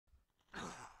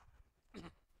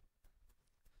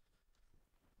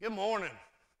Good morning.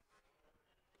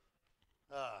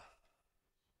 Uh,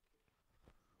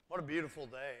 what a beautiful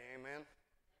day, amen.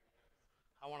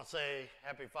 I want to say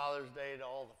happy Father's Day to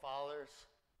all the fathers.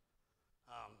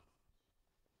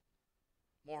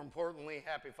 More importantly,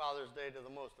 happy Father's Day to the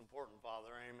most important father,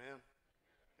 amen.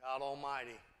 God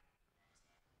Almighty.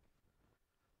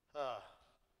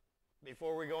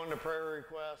 Before we go into prayer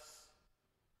requests,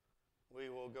 we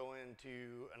will go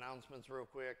into announcements real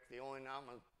quick. The only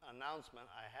announcement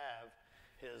I have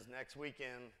is next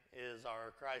weekend is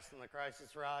our Christ in the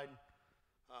Crisis ride.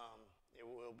 It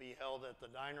will be held at the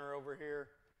diner over here.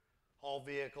 All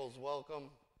vehicles welcome.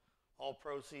 All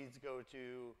proceeds go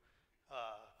to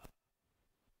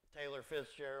Taylor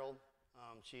Fitzgerald.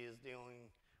 She is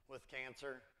dealing with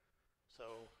cancer.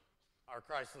 So our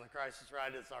Christ in the Crisis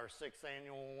ride is our 6th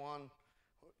annual one.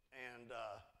 And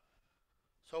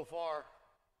so far,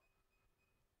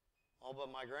 all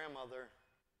but my grandmother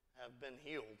have been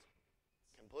healed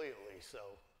completely. So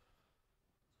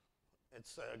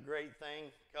it's a great thing.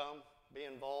 Come, be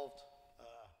involved.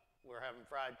 We're having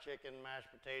fried chicken, mashed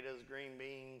potatoes, green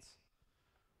beans.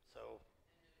 So,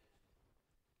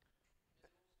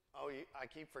 I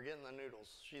keep forgetting the noodles.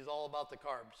 She's all about the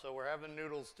carbs, so we're having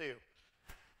noodles too.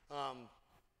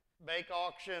 Bake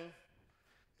auction,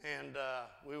 and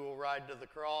we will ride to the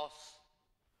cross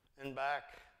and back.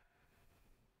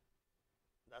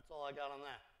 That's all I got on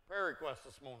that. Prayer request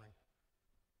this morning.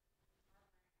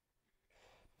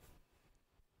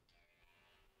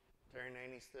 Terry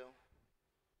Naney still?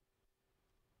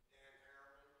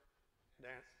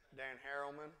 Dan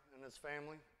Harrelman and his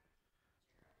family.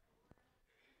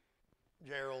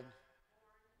 Gerald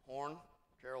Horn.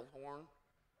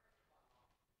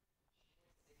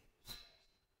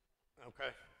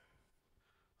 Okay.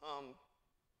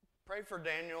 Pray for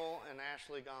Daniel and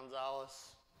Ashley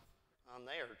Gonzalez.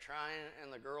 They are trying,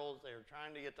 and the girls, they are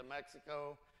trying to get to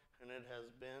Mexico, and it has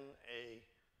been a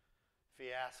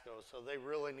fiasco. So they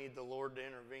really need the Lord to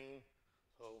intervene.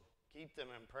 So keep them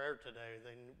in prayer today.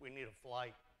 We need a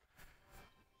flight.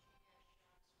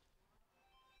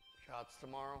 Shots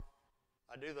tomorrow?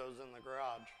 I do those in the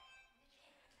garage.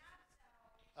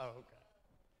 Oh, okay.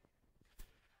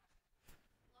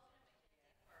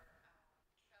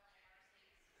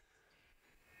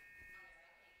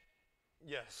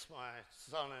 Yes, my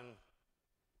son and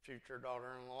future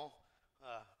daughter-in-law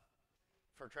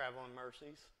for Traveling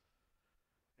Mercies.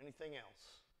 Anything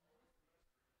else?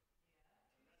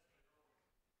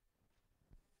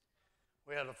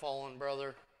 We had a fallen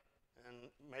brother and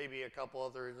maybe a couple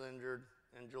others injured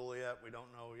in Juliet. We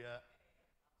don't know yet.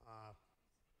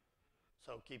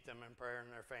 So keep them in prayer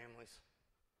and their families.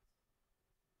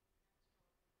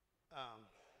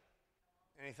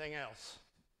 Anything else?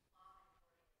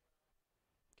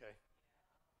 Okay.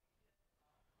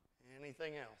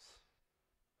 Anything else?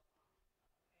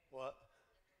 What?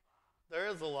 There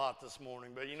is a lot this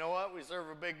morning, but you know what? We serve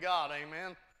a big God,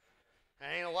 amen? There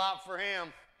ain't a lot for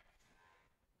him.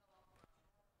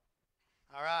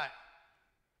 All right.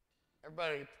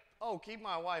 Everybody, keep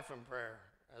my wife in prayer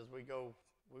as we go.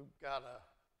 We've got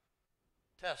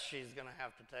a test she's going to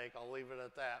have to take. I'll leave it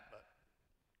at that, but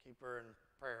keep her in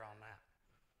prayer on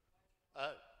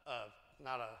that.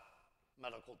 Not a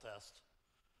medical test.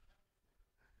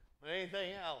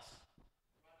 Anything else?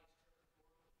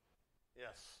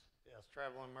 Yes.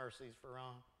 Traveling Mercies for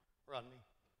Rodney.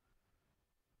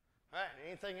 All right,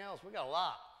 anything else? We got a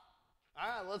lot. All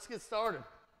right, let's get started.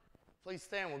 Please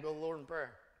stand. We'll go to the Lord in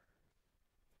prayer.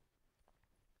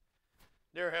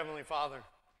 Dear Heavenly Father,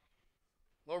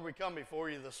 Lord, we come before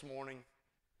you this morning,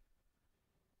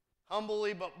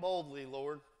 humbly but boldly,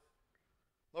 Lord.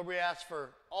 Lord, we ask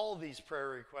for all these prayer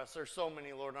requests. There's so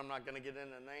many, Lord, I'm not going to get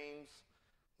into names.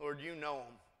 Lord, you know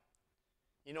them.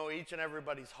 You know each and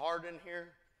everybody's heart in here.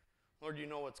 Lord, you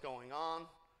know what's going on.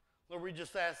 Lord, we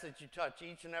just ask that you touch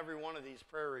each and every one of these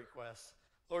prayer requests.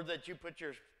 Lord, that you put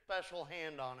your special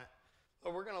hand on it.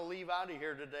 Lord, we're going to leave out of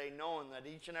here today knowing that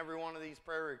each and every one of these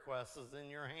prayer requests is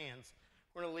in your hands.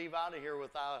 We're going to leave out of here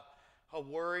without a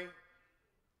worry.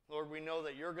 Lord, we know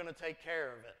that you're going to take care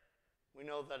of it. We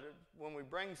know that when we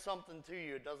bring something to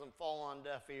you, it doesn't fall on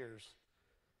deaf ears.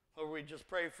 Lord, we just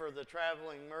pray for the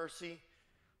traveling mercy.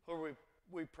 Lord,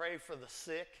 we pray for the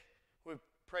sick. We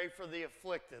pray for the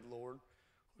afflicted, Lord.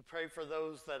 We pray for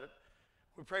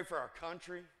we pray for our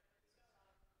country.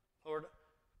 Lord,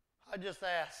 I just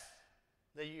ask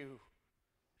that you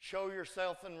show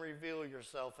yourself and reveal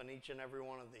yourself in each and every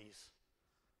one of these.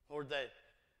 Lord, that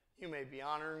you may be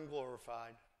honored and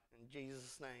glorified. In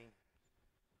Jesus' name.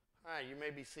 All right, you may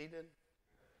be seated.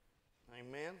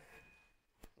 Amen.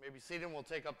 You may be seated and we'll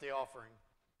take up the offering.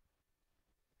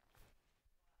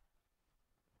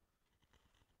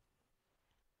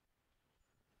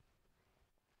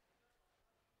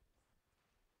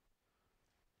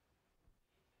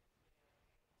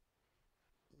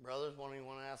 Brothers, one of you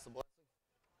want to ask the blessing?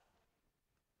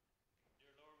 Dear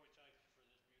Lord, we thank you for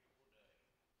this beautiful day.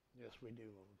 Yes, we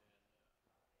do, Lord.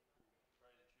 And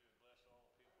pray that you would bless all the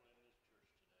people in this church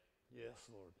today. Yes,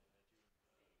 Lord. And that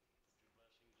you would put your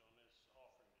blessings on this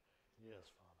offering today. Yes,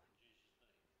 Father. In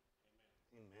Jesus'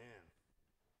 name, amen. Amen.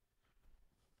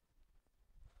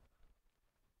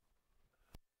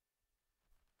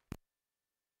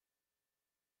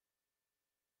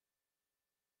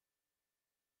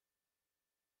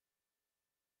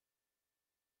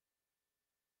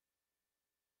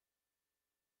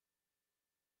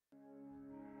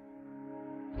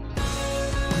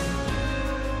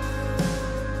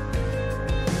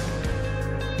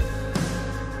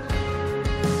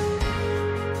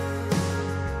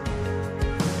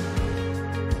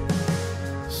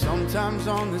 Sometimes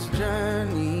on this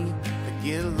journey, I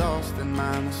get lost in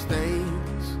my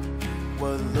mistakes.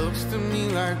 What looks to me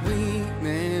like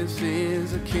weakness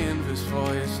is a canvas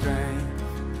for your strength.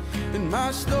 And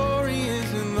my story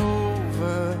isn't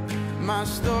over, my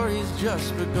story's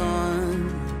just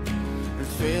begun. And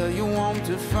failure won't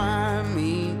define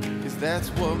me, 'cause that's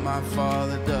what my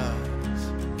Father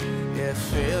does. Yeah,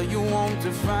 failure won't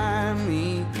define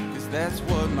me, 'cause that's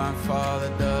what my Father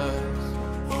does.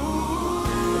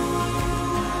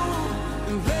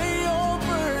 Lay your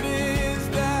burdens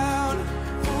down.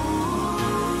 Ooh,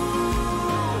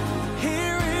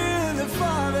 here in the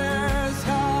Father's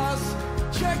house.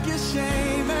 Check your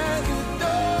shame at the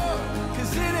door,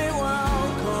 'cause it ain't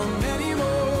welcome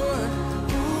anymore.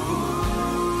 Ooh,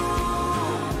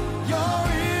 you're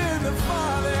in the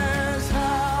Father's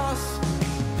house.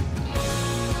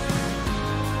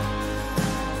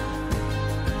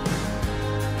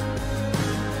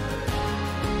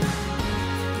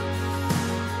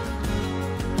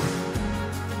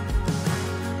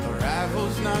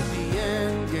 Arrival's not the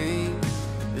end game,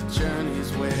 the journey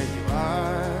is where you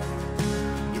are.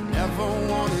 You never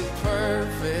wanted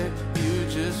perfect, you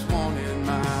just wanted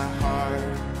my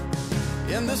heart.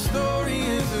 And the story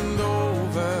isn't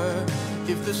over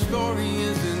if the story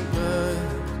isn't good.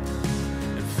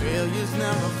 And failure's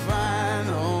never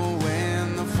final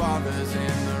when the Father's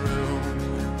in the room.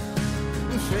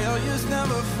 And failure's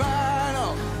never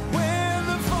final when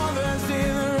the Father's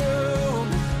in the room.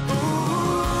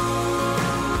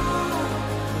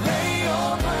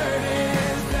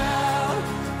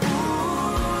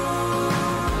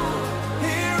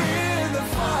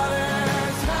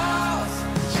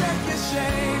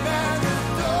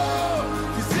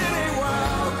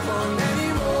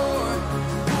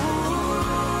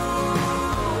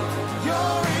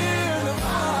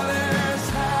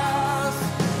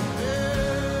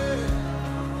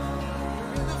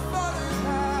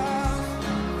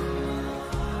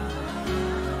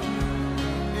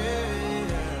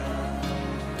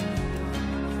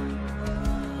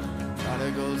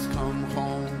 Prodigals come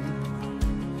home,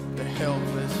 the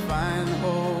helpless find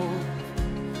hope.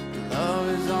 Love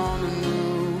is on the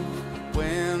move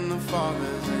when the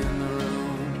Father's in the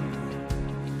room.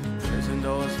 Prison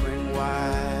doors swing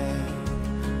wide,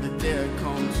 the dead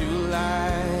come to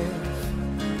life.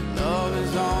 Love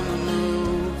is on the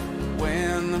move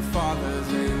when the Father's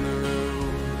in the room.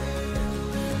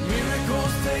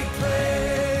 Miracles take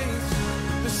place,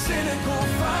 the cynical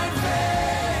find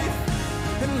faith,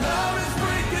 and love is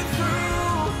breaking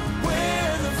through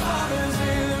when the Father's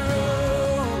in the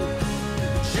room.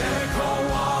 Jericho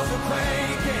walls are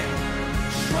quaking,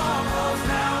 strongholds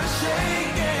now are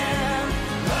shaking.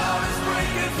 Love is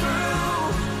breaking through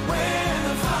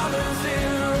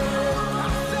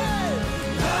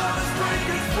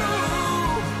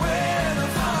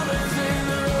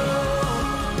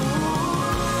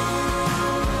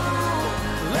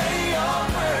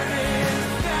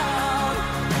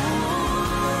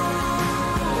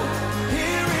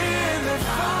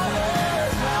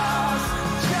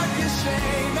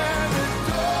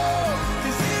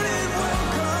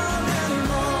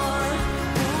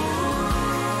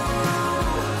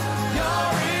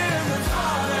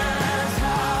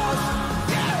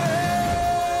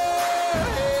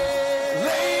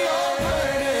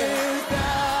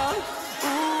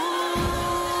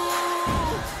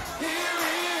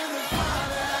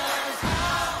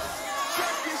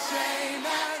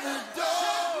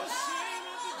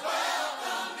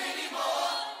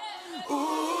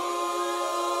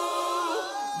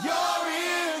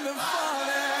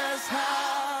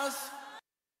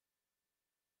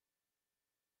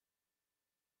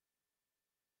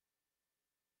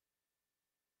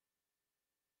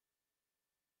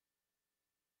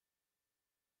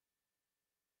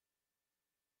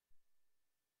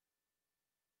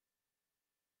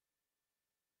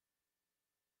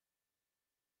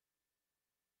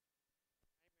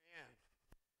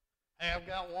Hey, I've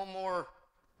got one more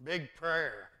big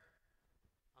prayer.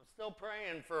 I'm still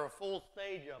praying for a full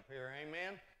stage up here,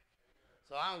 amen?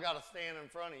 So I don't got to stand in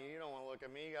front of you. You don't want to look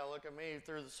at me. You got to look at me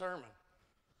through the sermon.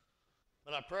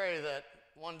 But I pray that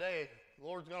one day the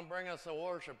Lord's going to bring us a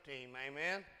worship team,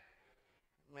 amen?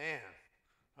 Man.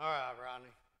 All right, Rodney.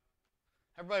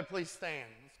 Everybody please stand.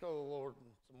 Let's go to the Lord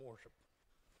in some worship.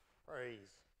 Praise.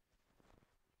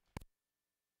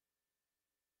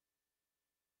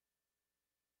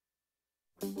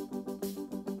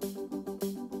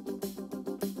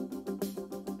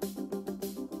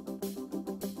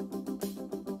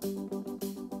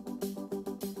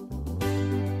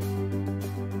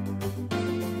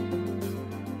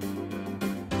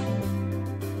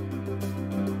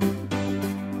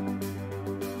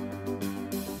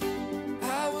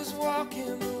 I was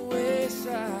walking the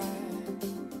wayside,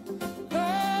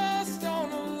 lost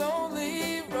on a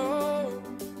lonely road.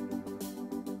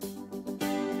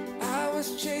 I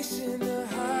was chasing a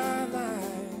high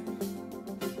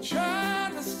life,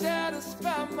 trying to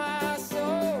satisfy my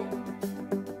soul.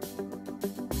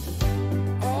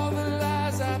 All the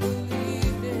lies I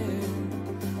believed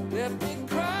in left me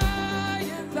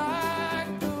crying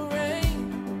like the rain.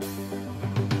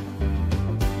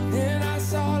 Then I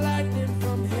saw lightning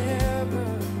from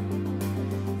heaven,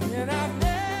 and I've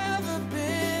never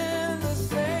been the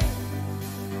same.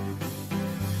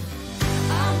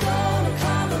 I'm gonna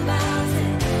climb a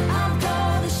mountain, I'm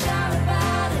gonna shout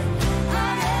about it.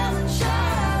 I am a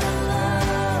child of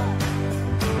love.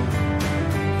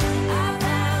 I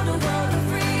found a world of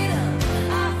freedom,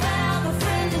 I found a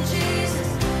friend in Jesus.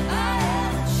 I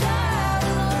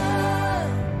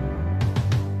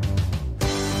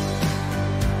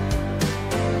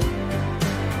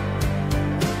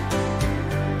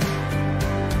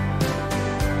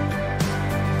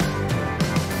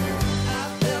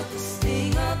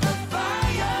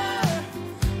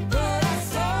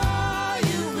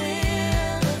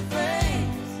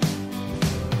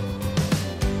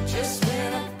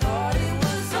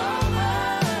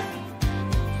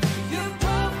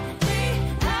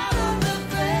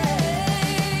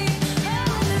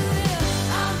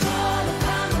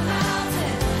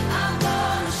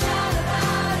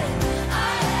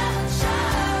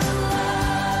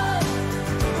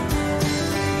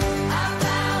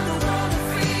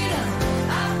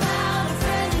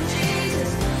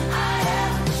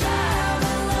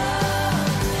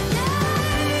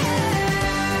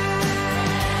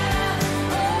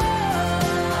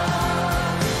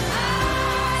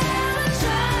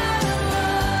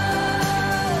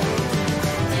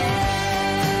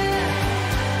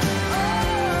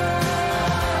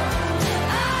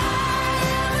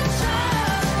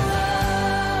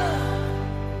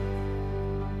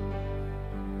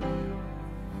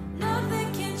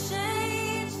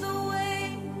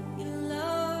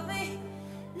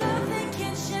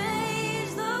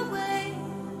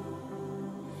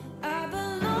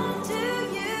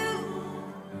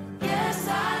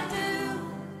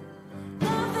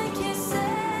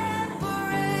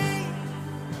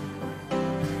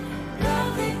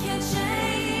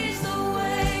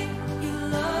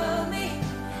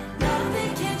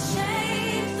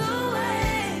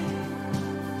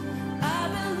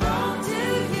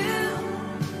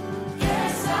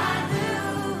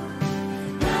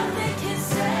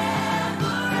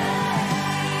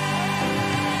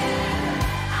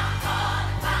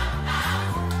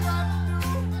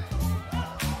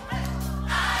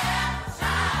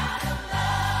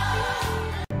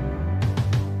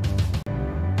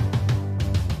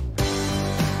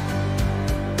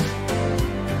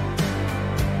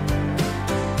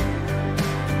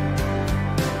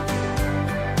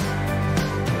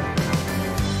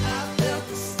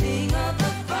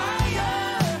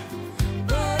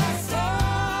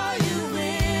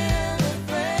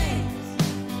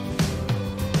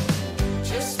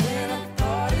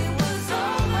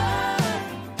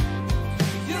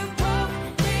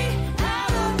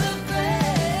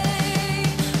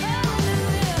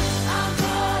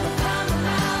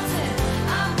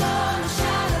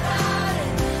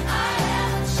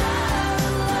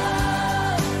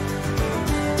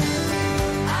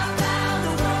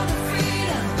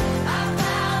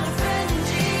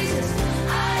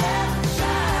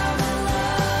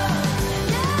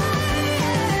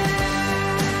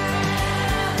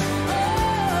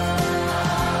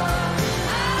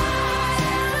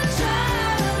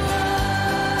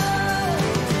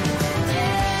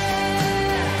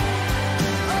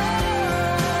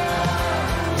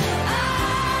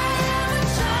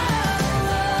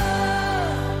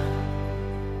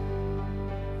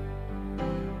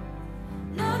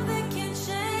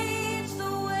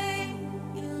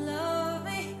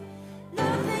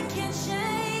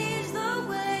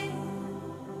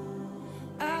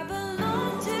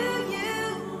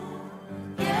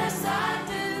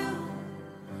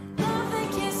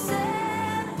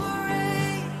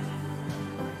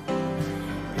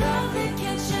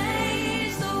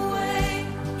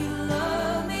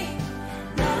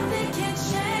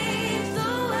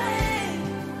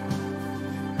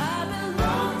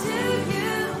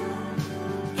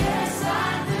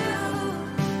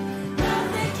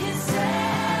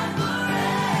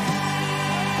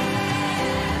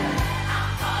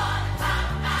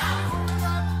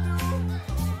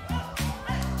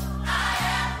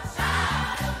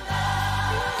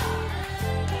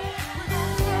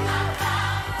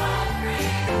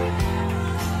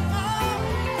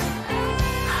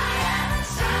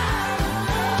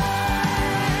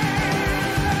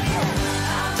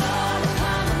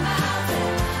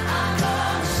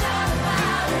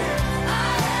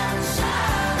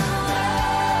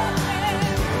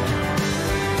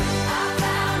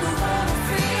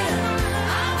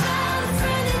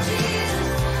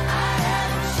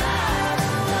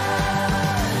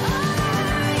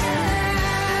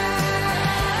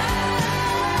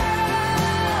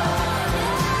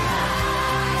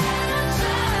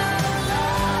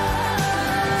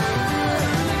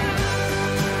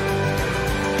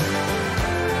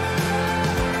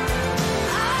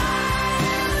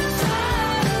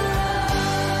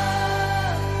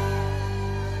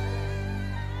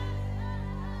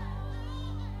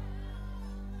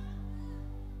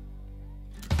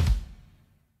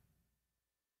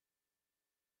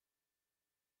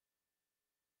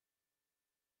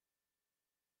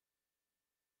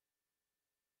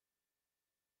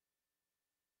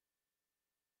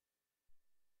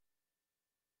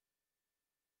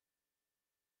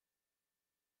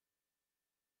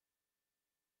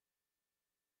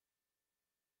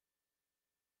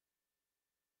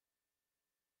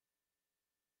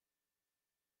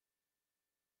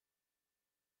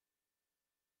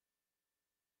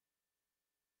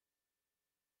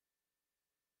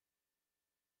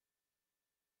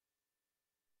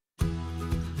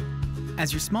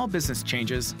As your small business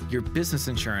changes, your business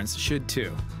insurance should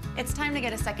too. It's time to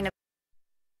get a second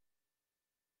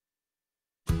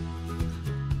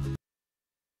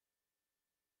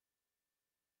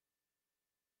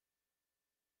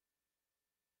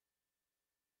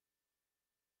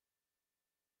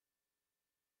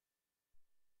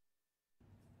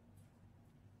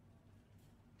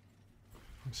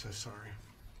I'm so sorry.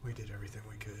 We did everything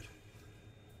we could.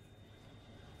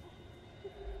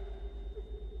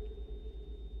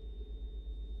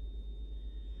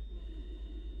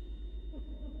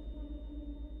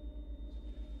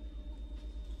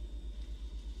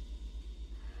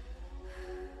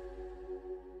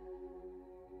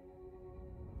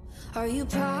 Are you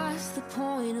past the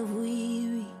point of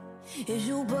weary? Is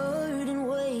your burden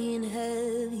weighing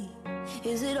heavy?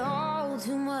 Is it all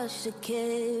too much to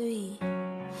carry?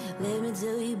 Let me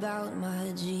tell you about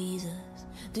my Jesus.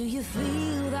 Do you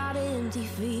feel that empty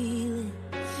feeling?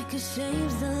 'Cause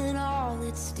shame's done all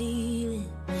it's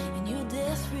stealing, and you're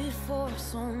desperate for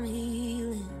some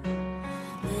healing.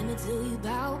 Let me tell you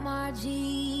about my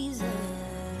Jesus.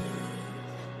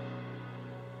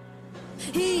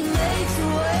 He makes a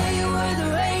way where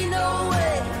there ain't no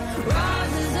way,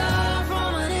 rises up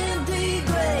from an empty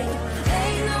grave.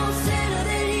 Ain't no sinner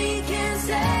that he can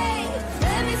save.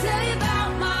 Let me tell you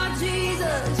about my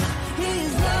Jesus.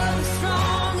 His love is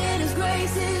strong and his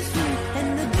grace is free.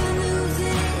 And the good news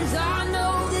is I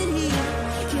know that he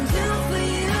can do for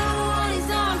you what he's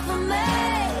done for me.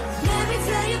 Let me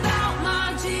tell you about my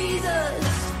Jesus,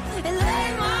 and let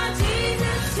my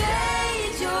Jesus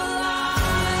change your life.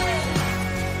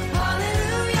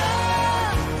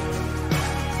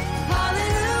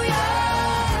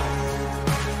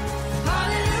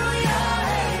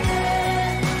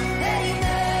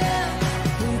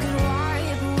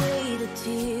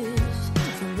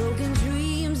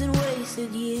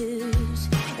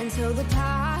 Until the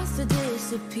past to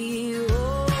disappear.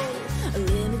 Oh,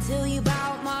 let me tell you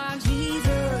about my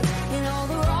Jesus and all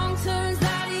the wrong turns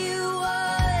that you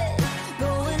would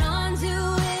going on to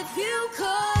if you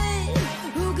could.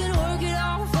 Who can work it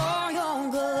out for your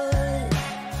good?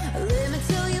 Let me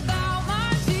tell you about my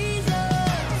Jesus.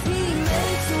 He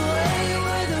makes a way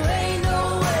where there ain't no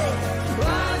way,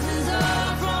 rises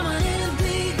up from an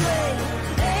empty grave.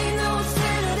 Ain't no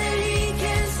sinner that he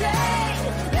can save.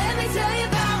 Let me tell you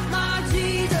about my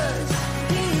Jesus.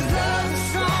 His love is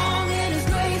strong and his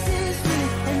grace is free.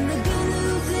 And the good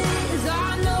news is I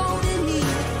know that he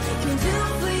can do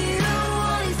for you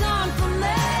what he's done for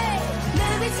me.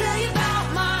 Let me tell you about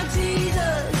my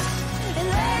Jesus, and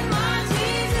let my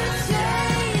Jesus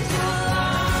change your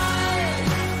life.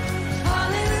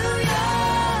 Hallelujah.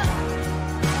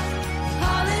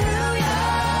 Hallelujah.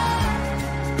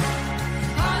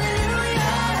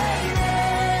 Hallelujah.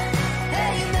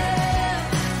 Amen.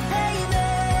 Amen.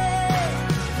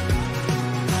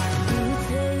 You would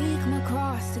take my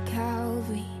cross to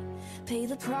Calvary, pay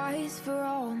the price for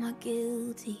all my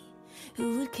guilty.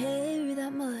 Who would care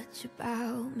that much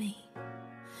about me?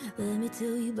 Let me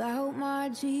tell you about my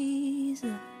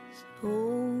Jesus.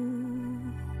 Oh,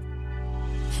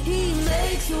 he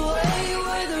makes a way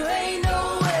where there ain't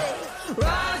no way,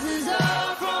 rises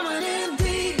up from an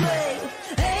empty grave.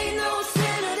 Ain't no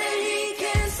sinner that he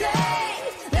can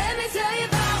save. Let me tell you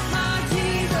about my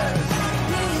Jesus.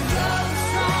 His love is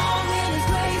strong and his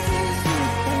grace is free.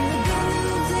 And the good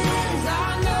news is I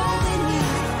know that he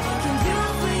can do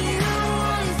for you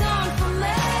what he's done for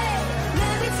me.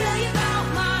 Let me tell you about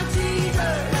my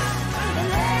Jesus, and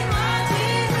let my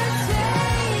Jesus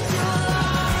change your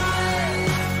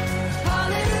life.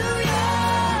 Hallelujah.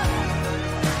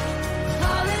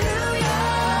 Hallelujah.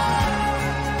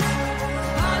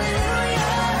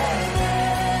 Hallelujah.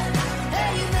 Amen.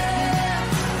 Amen.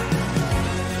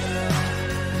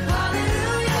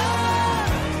 Hallelujah.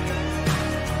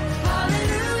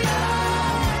 Hallelujah.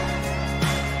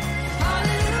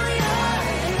 Hallelujah.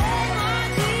 And let my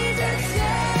Jesus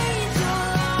change your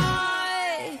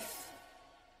life.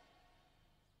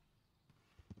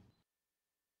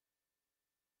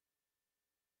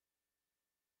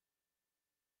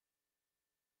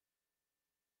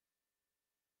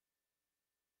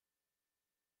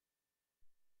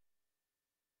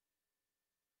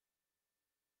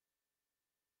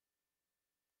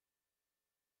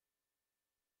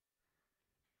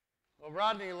 Well,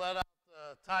 Rodney let out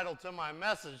the title to my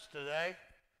message today.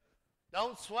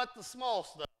 Don't sweat the small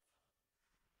stuff.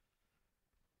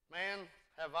 Man,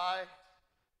 have I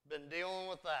been dealing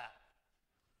with that.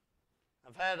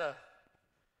 I've had a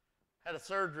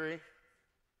surgery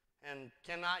and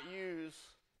cannot use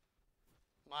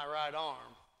my right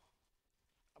arm.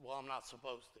 Well, I'm not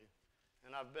supposed to.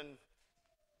 And I've been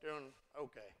doing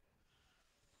okay.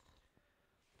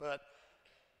 But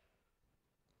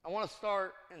I want to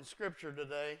start in Scripture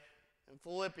today in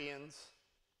Philippians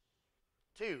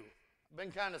 2. I've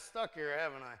been kind of stuck here,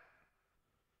 haven't I?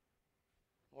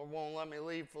 Lord won't let me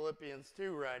leave Philippians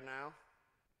 2 right now.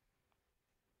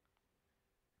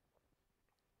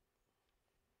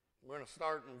 We're going to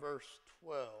start in verse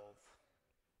 12.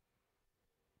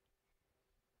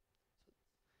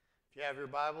 If you have your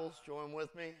Bibles, join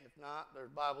with me. If not, there's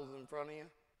Bibles in front of you.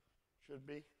 Should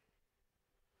be.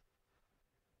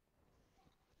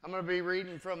 I'm going to be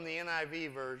reading from the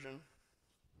NIV version.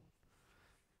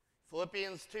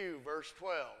 Philippians 2, verse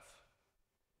 12.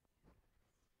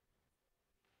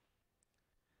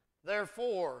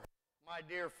 Therefore, my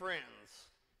dear friends,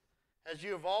 as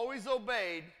you have always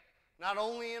obeyed, not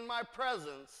only in my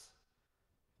presence,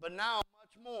 but now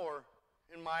much more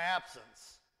in my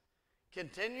absence,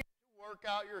 continue to work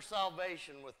out your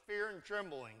salvation with fear and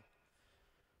trembling,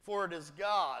 for it is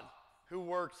God who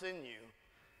works in you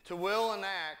to will and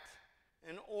act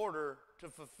in order to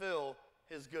fulfill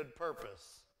his good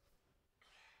purpose.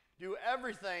 Do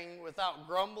everything without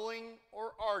grumbling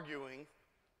or arguing,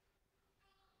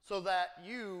 so that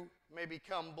you may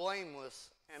become blameless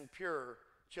and pure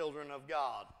children of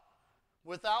God,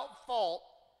 without fault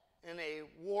in a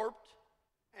warped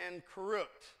and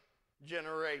corrupt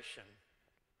generation.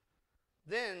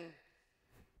 Then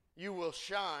you will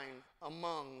shine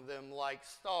among them like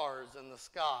stars in the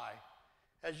sky,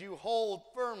 as you hold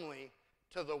firmly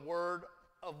to the word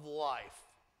of life.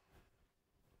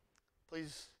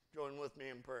 Please join with me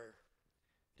in prayer.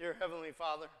 Dear Heavenly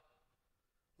Father,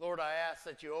 Lord, I ask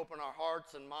that you open our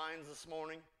hearts and minds this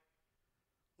morning.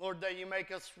 Lord, that you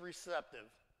make us receptive.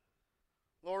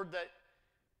 Lord, that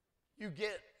you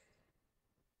get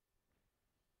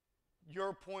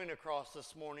your point across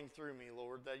this morning through me,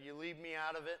 Lord, that you leave me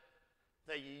out of it,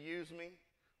 that you use me.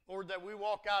 Lord, that we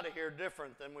walk out of here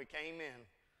different than we came in.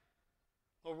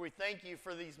 Lord, we thank you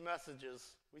for these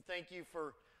messages. We thank you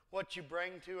for what you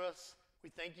bring to us. We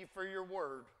thank you for your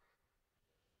word.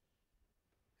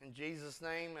 In Jesus'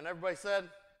 name. And everybody said,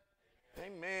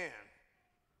 Amen.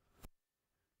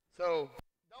 So,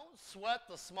 don't sweat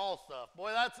the small stuff.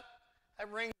 Boy, that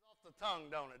rings off the tongue,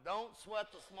 don't it? Don't sweat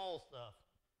the small stuff.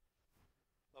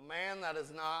 But man, that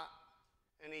is not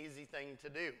an easy thing to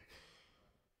do.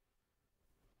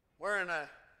 We're in a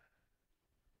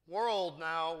world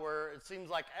now where it seems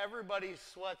like everybody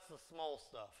sweats the small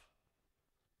stuff.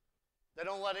 They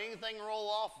don't let anything roll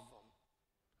off of them.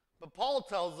 But Paul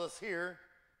tells us here,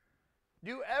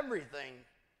 do everything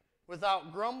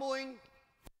without grumbling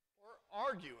or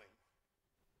arguing.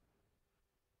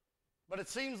 But it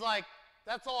seems like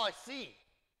that's all I see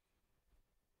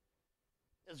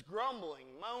is grumbling,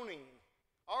 moaning,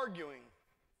 arguing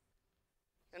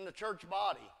in the church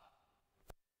body.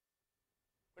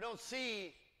 We don't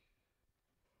see,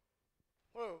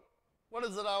 what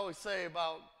does it always say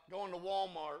about going to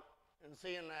Walmart and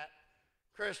seeing that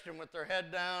Christian with their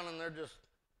head down and they're just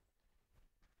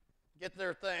get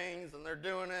their things and they're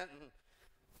doing it, and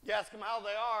you ask them how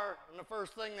they are, and the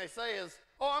first thing they say is,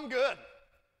 oh, I'm good.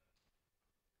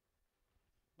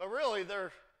 But really,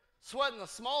 they're sweating the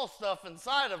small stuff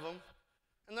inside of them,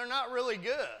 and they're not really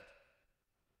good.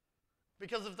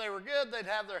 Because if they were good, they'd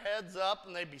have their heads up,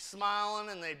 and they'd be smiling,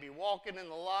 and they'd be walking in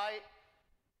the light,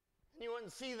 and you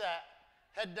wouldn't see that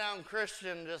head-down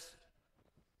Christian just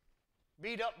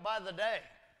beat up by the day.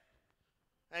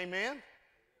 Amen?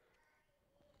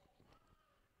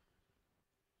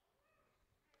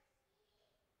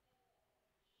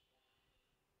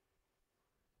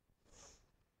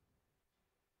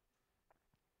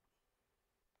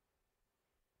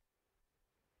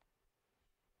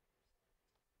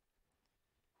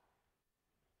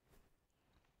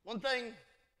 One thing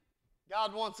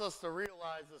God wants us to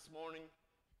realize this morning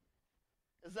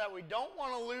is that we don't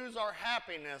want to lose our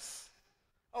happiness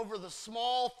over the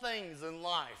small things in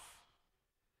life.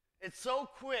 It's so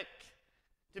quick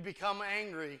to become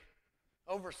angry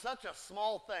over such a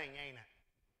small thing, ain't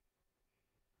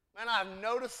it? Man, I've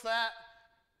noticed that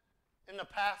in the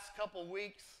past couple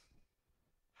weeks,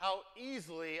 how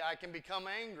easily I can become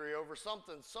angry over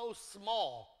something so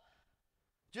small.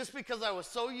 Just because I was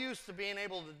so used to being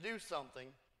able to do something,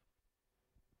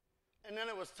 and then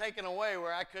it was taken away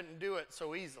where I couldn't do it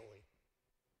so easily.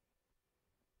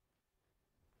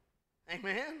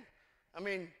 Amen? I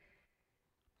mean,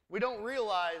 we don't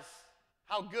realize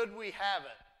how good we have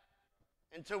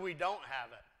it until we don't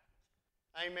have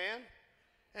it. Amen?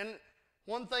 And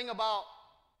one thing about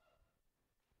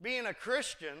being a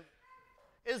Christian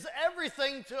is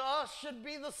everything to us should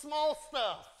be the small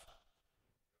stuff.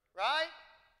 Right?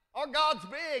 Our God's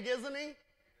big, isn't he?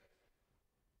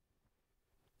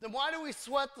 Then why do we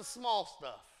sweat the small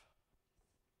stuff?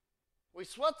 We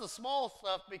sweat the small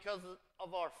stuff because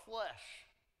of our flesh.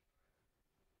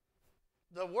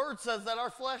 The word says that our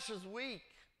flesh is weak.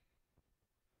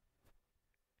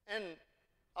 And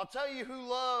I'll tell you who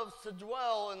loves to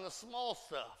dwell in the small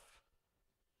stuff.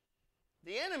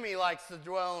 The enemy likes to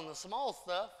dwell in the small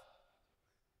stuff.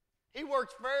 He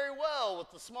works very well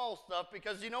with the small stuff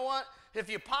because you know what? If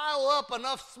you pile up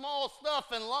enough small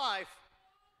stuff in life,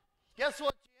 guess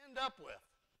what you end up with?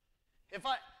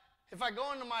 If I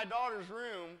go into my daughter's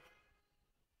room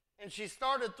and she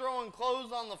started throwing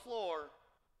clothes on the floor,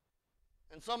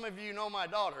 and some of you know my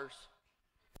daughters,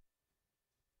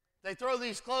 they throw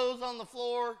these clothes on the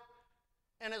floor,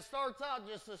 and it starts out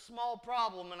just a small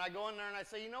problem, and I go in there and I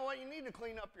say, you know what, you need to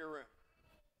clean up your room.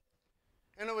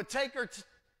 And it would take her,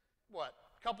 a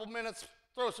couple minutes,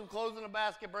 throw some clothes in a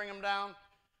basket, bring them down.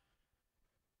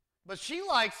 But she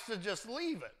likes to just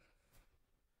leave it.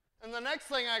 And the next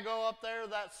thing I go up there,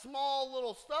 that small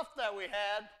little stuff that we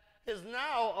had is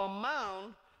now a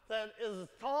mound that is as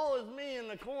tall as me in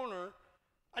the corner.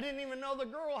 I didn't even know the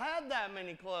girl had that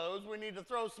many clothes. We need to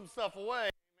throw some stuff away,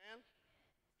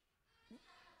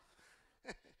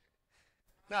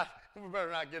 man. We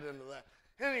better not get into that.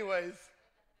 Anyways,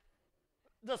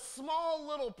 the small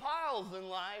little piles in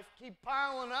life keep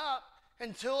piling up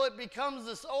until it becomes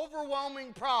this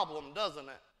overwhelming problem, doesn't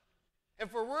it?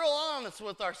 If we're real honest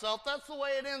with ourselves, that's the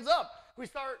way it ends up. We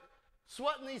start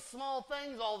sweating these small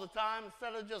things all the time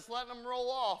instead of just letting them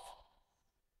roll off.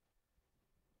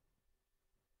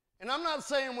 And I'm not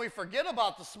saying we forget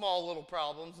about the small little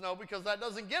problems, no, because that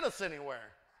doesn't get us anywhere.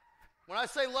 When I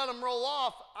say let them roll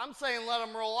off, I'm saying let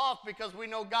them roll off because we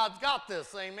know God's got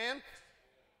this, amen?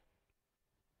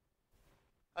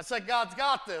 I said God's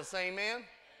got this, amen?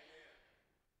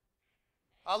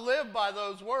 I live by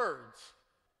those words.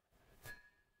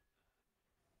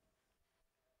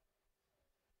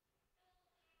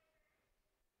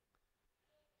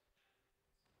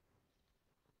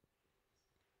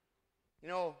 You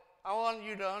know, I want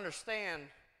you to understand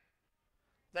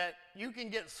that you can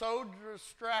get so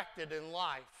distracted in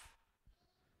life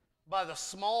by the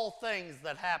small things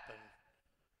that happen.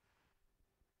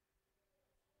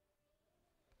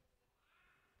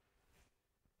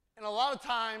 And a lot of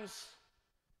times,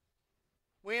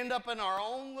 we end up in our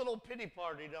own little pity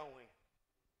party, don't we?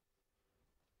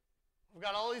 We've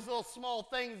got all these little small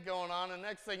things going on, and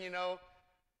next thing you know,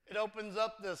 it opens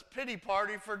up this pity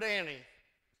party for Danny.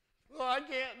 Oh, I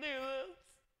can't do this.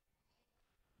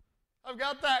 I've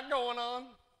got that going on.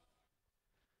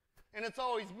 And it's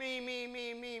always me,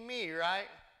 right?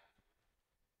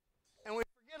 And we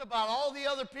forget about all the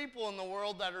other people in the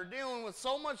world that are dealing with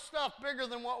so much stuff bigger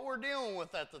than what we're dealing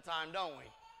with at the time, don't we?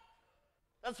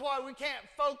 That's why we can't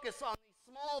focus on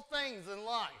these small things in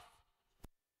life.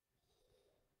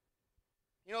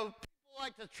 You know, people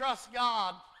like to trust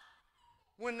God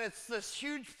when it's this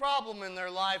huge problem in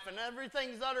their life and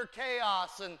everything's utter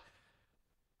chaos,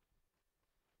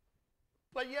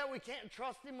 but yet we can't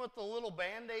trust him with the little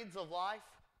band-aids of life.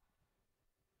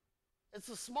 It's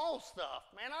the small stuff,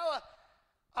 man.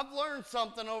 I've learned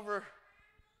something over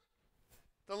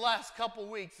the last couple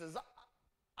weeks is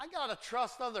I got to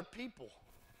trust other people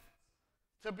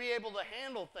to be able to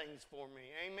handle things for me,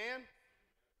 amen?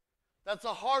 That's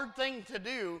a hard thing to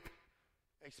do,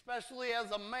 especially as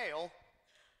a male,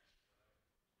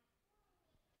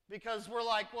 because we're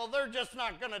like, well, they're just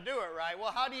not going to do it right.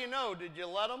 Well, how do you know? Did you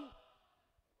let them?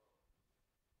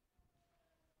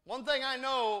 One thing I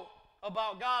know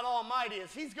about God Almighty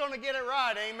is he's going to get it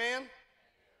right, amen?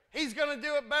 He's going to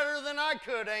do it better than I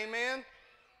could, amen?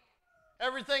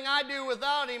 Everything I do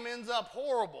without him ends up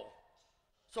horrible.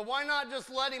 So why not just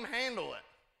let him handle it?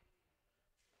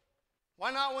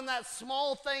 Why not when that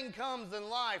small thing comes in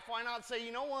life, why not say,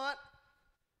 you know what?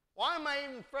 Why am I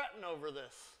even fretting over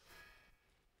this?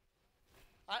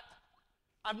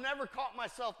 I've never caught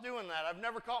myself doing that. I've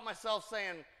never caught myself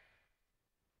saying,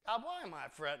 God, why am I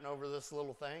fretting over this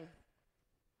little thing?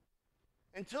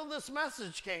 Until this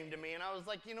message came to me, and I was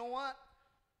like, you know what?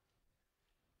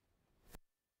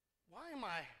 Why am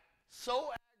I so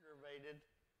aggravated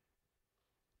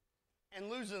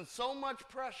and losing so much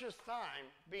precious time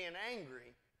being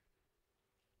angry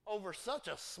over such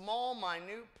a small,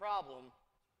 minute problem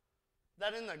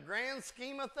that in the grand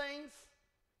scheme of things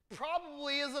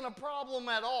probably isn't a problem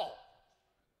at all?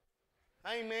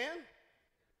 Amen?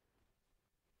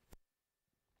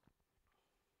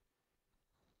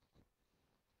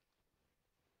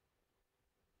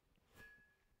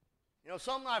 You know,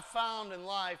 something I've found in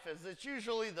life is it's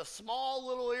usually the small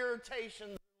little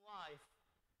irritations in life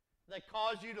that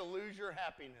cause you to lose your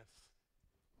happiness?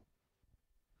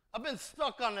 I've been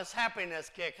stuck on this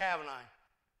happiness kick, haven't I?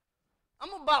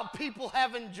 I'm about people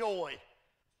having joy.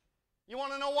 You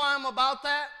want to know why I'm about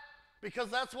that? Because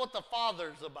that's what the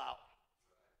Father's about.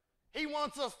 He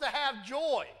wants us to have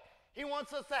joy. He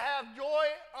wants us to have joy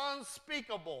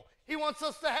unspeakable. He wants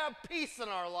us to have peace in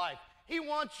our life. He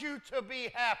wants you to be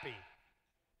happy.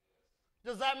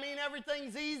 Does that mean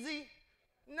everything's easy?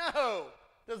 No.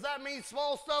 Does that mean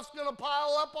small stuff's going to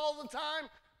pile up all the time?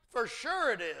 For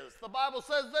sure it is. The Bible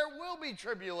says there will be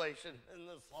tribulation in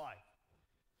this life.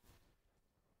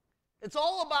 It's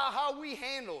all about how we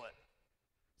handle it.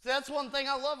 See, that's one thing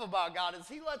I love about God is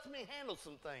He lets me handle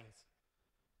some things.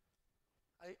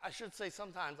 I should say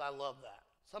sometimes I love that.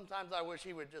 Sometimes I wish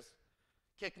He would just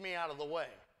kick me out of the way.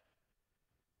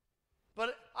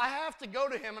 But I have to go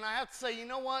to Him and I have to say, you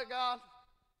know what, God?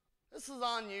 This is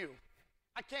on you.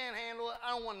 I can't handle it.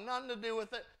 I don't want nothing to do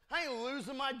with it. I ain't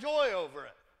losing my joy over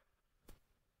it.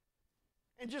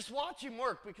 And just watch Him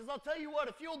work, because I'll tell you what,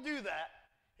 if you'll do that,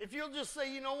 if you'll just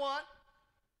say, you know what?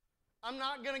 I'm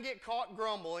not going to get caught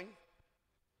grumbling.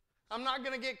 I'm not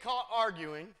going to get caught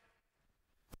arguing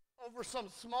over some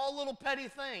small little petty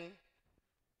thing,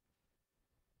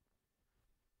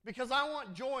 because I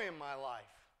want joy in my life.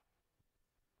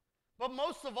 But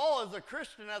most of all, as a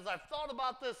Christian, as I've thought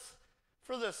about this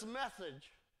for this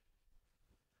message,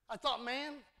 I thought,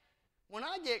 man, when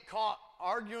I get caught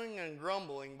arguing and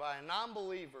grumbling by a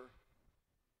non-believer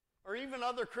or even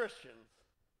other Christians,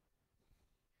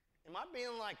 am I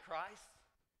being like Christ?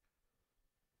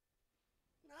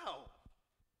 No.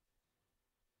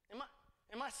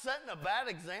 Am I setting a bad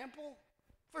example?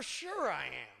 For sure I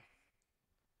am.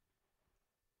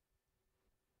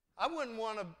 I wouldn't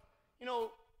want to,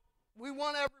 we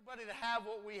want everybody to have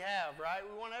what we have, right?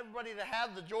 We want everybody to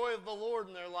have the joy of the Lord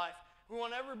in their life. We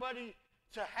want everybody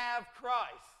to have Christ.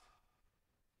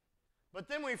 But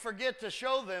then we forget to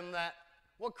show them that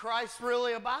what Christ's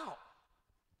really about.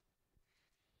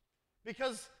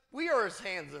 Because we are His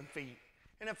hands and feet.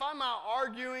 And if I'm out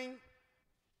arguing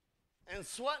and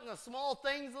sweating the small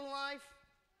things in life,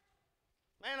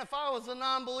 man, if I was a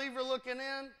non-believer looking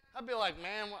in, I'd be like,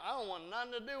 man, I don't want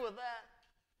nothing to do with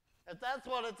that. If that's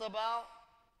what it's about.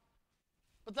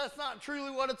 But that's not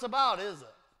truly what it's about, is it?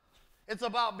 It's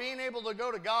about being able to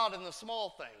go to God in the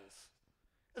small things.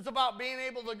 It's about being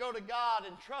able to go to God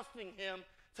and trusting Him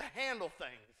to handle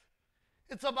things.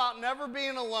 It's about never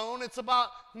being alone. It's about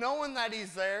knowing that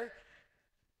He's there.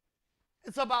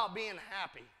 It's about being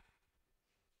happy.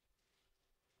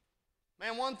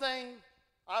 Man, one thing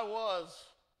I was,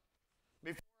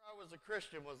 before I was a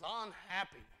Christian, was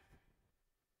unhappy.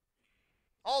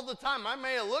 All the time. I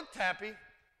may have looked happy,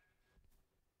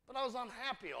 but I was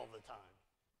unhappy all the time.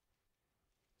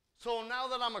 So now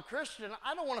that I'm a Christian,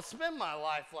 I don't want to spend my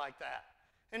life like that.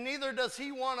 And neither does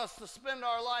He want us to spend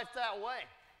our life that way.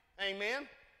 Amen?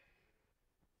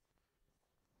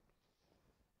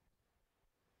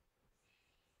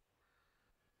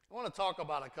 I want to talk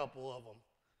about a couple of them.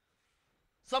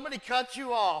 Somebody cuts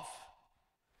you off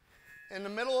in the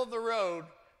middle of the road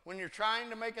when you're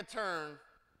trying to make a turn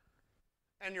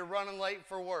and you're running late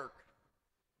for work.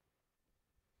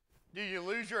 Do you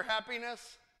lose your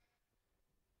happiness?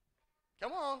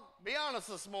 Come on, be honest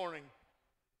this morning.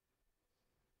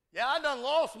 Yeah, I done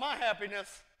lost my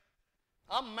happiness.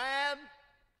 I'm mad.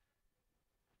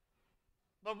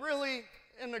 But really,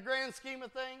 in the grand scheme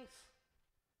of things,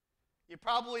 you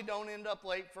probably don't end up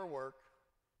late for work.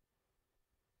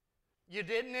 You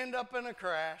didn't end up in a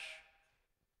crash.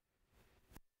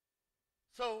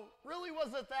 So, really, was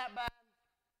it that bad?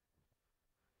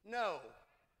 No.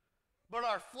 But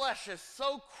our flesh is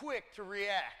so quick to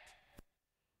react.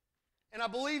 And I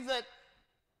believe that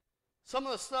some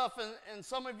of the stuff, and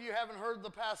some of you haven't heard the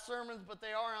past sermons, but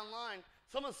they are online,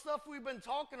 some of the stuff we've been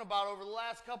talking about over the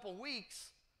last couple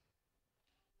weeks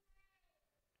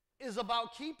is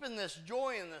about keeping this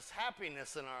joy and this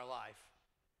happiness in our life.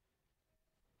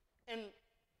 And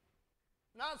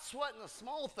not sweating the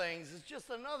small things is just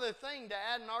another thing to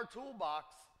add in our toolbox,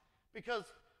 because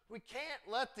we can't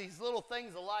let these little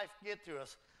things of life get to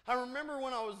us. I remember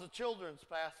when I was a children's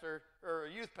pastor, or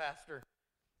a youth pastor,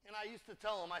 and I used to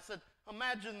tell them, I said,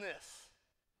 imagine this.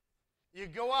 You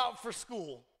go out for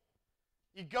school,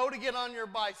 you go to get on your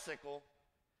bicycle,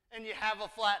 and you have a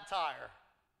flat tire.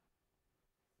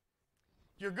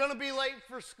 You're going to be late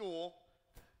for school.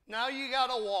 Now you got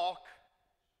to walk.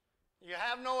 You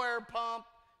have no air pump.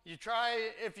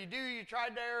 If you do, you try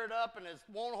to air it up, and it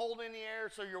won't hold any air,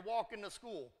 so you're walking to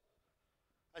school.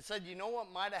 I said, you know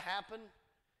what might have happened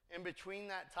in between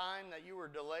that time that you were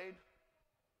delayed?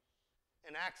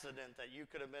 an accident that you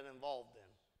could have been involved in.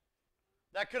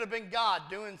 That could have been God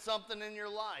doing something in your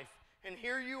life. And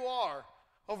here you are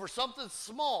over something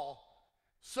small,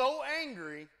 so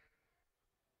angry,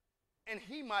 and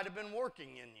he might have been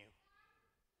working in you.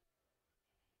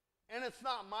 And it's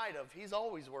not might have. He's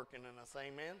always working in us,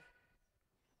 amen?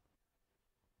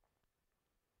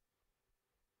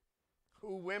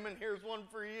 Ooh, women, here's one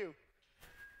for you.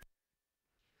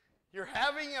 You're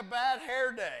having a bad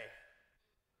hair day,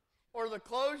 or the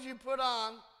clothes you put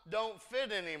on don't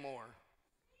fit anymore.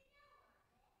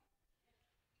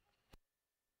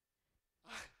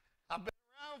 I've been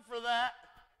around for that.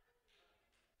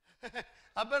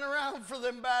 I've been around for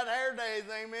them bad hair days,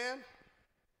 amen?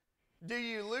 Do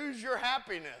you lose your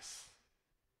happiness?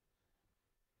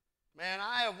 Man,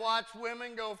 I have watched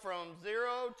women go from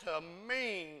 0 to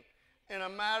mean in a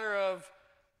matter of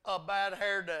a bad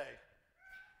hair day.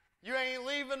 You ain't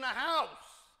leaving the house.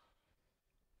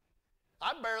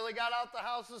 I barely got out the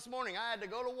house this morning. I had to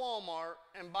go to Walmart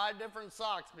and buy different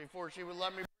socks before she would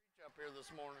let me preach up here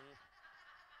this morning.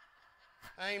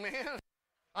 Amen.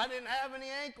 I didn't have any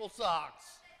ankle socks.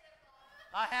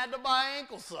 I had to buy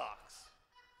ankle socks.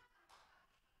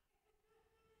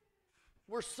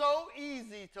 We're so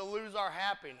easy to lose our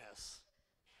happiness.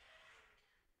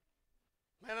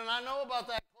 Man, and I know about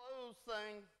that clothes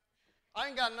thing. I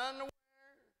ain't got nothing to wear.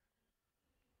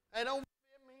 They don't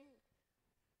fit me.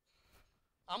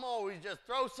 I'm always just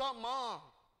throw something on.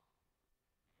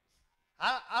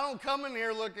 I don't come in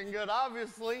here looking good,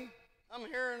 obviously. I'm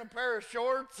here in a pair of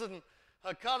shorts and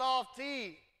a cut-off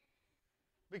tee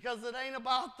because it ain't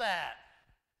about that.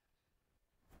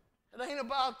 It ain't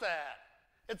about that.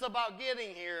 It's about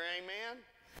getting here, amen?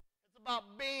 It's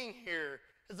about being here.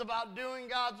 It's about doing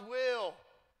God's will.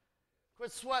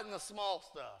 Quit sweating the small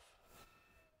stuff.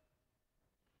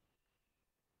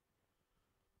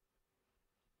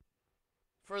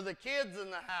 For the kids in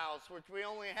the house, which we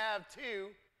only have 2,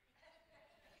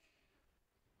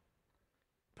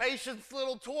 Patience'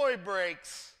 little toy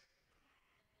breaks.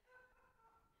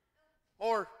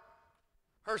 Or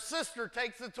her sister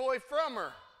takes the toy from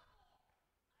her.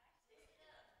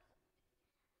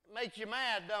 Makes you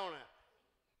mad, don't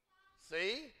it?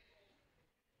 See?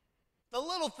 The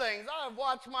little things. I've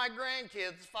watched my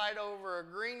grandkids fight over a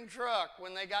green truck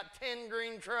when they got 10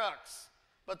 green trucks,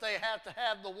 but they have to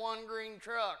have the one green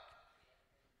truck.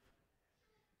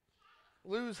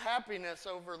 Lose happiness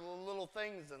over the little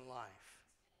things in life.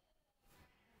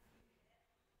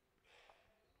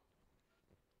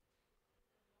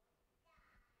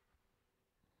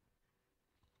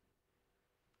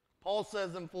 Paul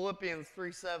says in Philippians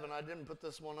 3:7, I didn't put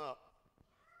this one up.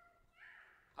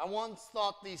 I once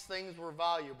thought these things were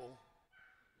valuable,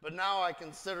 but now I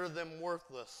consider them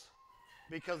worthless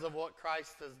because of what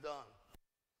Christ has done.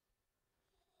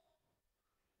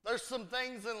 There's some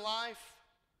things in life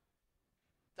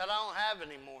that I don't have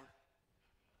anymore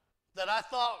that I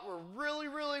thought were really,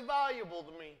 really valuable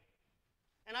to me.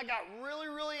 And I got really,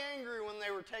 really angry when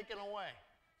they were taken away.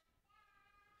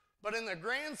 But in the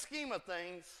grand scheme of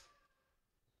things,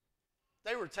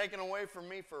 they were taken away from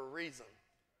me for a reason.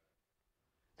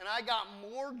 And I got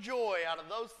more joy out of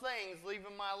those things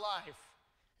leaving my life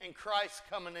and Christ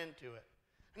coming into it.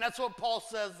 And that's what Paul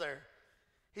says there.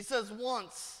 He says,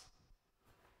 once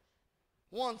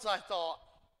I thought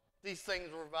these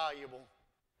things were valuable,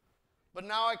 but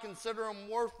now I consider them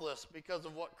worthless because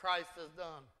of what Christ has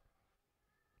done.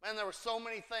 Man, there were so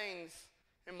many things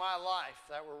in my life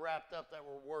that were wrapped up that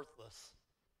were worthless.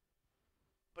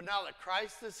 But now that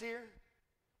Christ is here,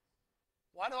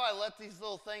 why do I let these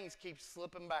little things keep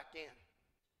slipping back in?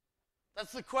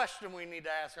 That's the question we need to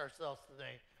ask ourselves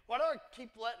today. Why do I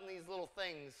keep letting these little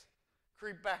things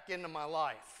creep back into my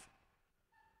life?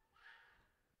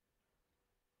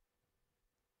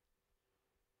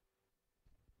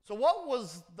 So what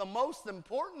was the most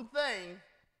important thing?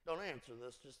 Don't answer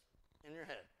this, just in your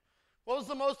head. What was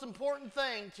the most important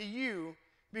thing to you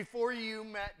before you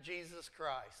met Jesus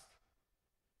Christ?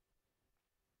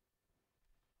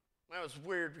 That was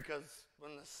weird because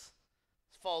when this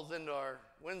falls into our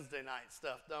Wednesday night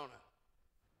stuff, don't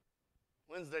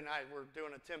it? Wednesday night we're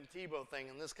doing a Tim Tebow thing,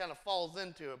 and this kind of falls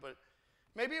into it. But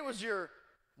maybe it was your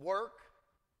work.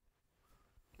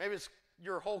 Maybe it's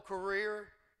your whole career.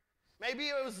 Maybe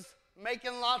it was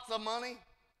making lots of money.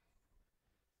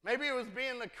 Maybe it was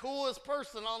being the coolest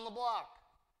person on the block.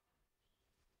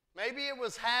 Maybe it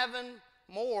was having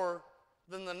more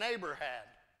than the neighbor had.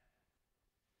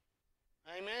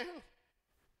 Amen?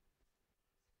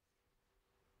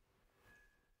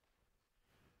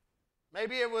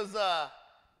 Maybe it was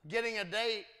getting a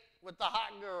date with the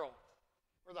hot girl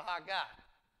or the hot guy.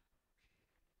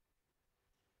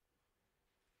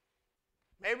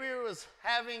 Maybe it was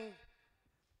having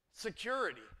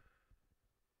security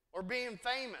or being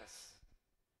famous.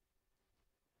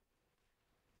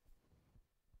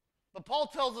 But Paul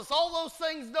tells us all those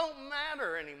things don't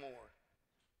matter anymore.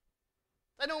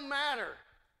 They don't matter.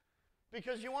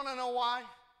 Because you want to know why?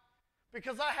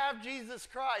 Because I have Jesus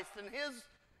Christ, and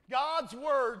God's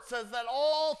word says that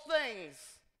all things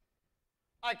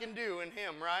I can do in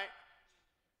him, right?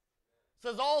 It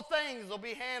says all things will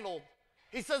be handled.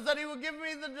 He says that he will give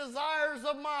me the desires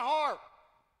of my heart.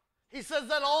 He says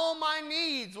that all my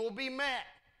needs will be met.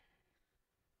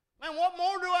 Man, what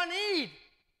more do I need?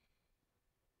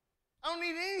 I don't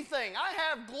need anything. I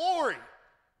have glory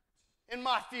in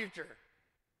my future.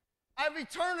 I have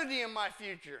eternity in my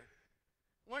future.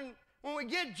 When we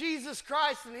get Jesus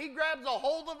Christ and he grabs a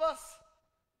hold of us,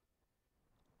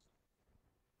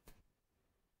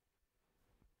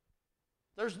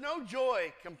 there's no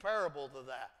joy comparable to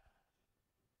that.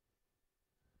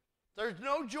 There's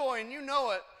no joy, and you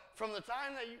know it from the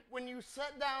time that when you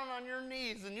sat down on your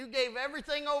knees and you gave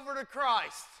everything over to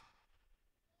Christ,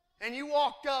 and you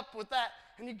walked up with that,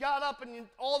 and you got up and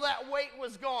all that weight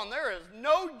was gone. There is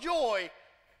no joy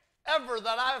ever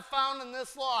that I have found in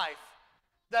this life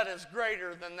that is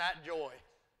greater than that joy.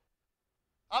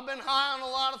 I've been high on a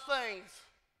lot of things,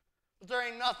 but there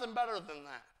ain't nothing better than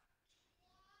that.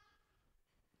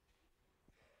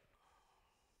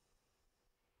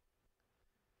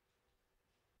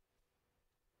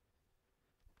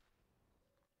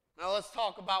 Now let's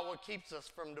talk about what keeps us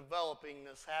from developing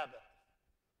this habit.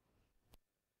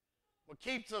 What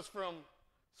keeps us from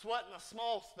sweating the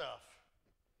small stuff.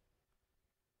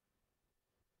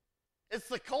 It's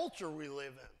the culture we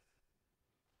live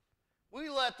in. We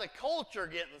let the culture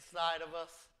get inside of us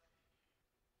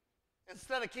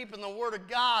instead of keeping the Word of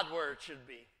God where it should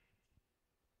be.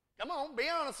 Come on, be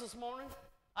honest this morning.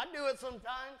 I do it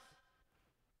sometimes.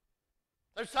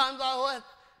 There's times I let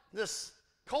this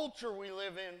culture we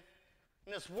live in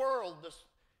this world,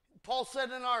 Paul said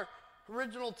in our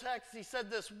original text, he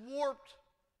said this warped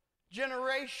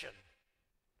generation.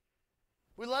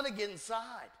 We let it get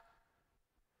inside.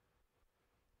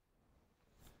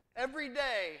 Every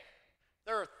day,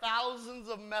 there are thousands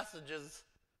of messages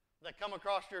that come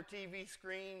across your TV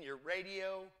screen, your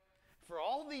radio, for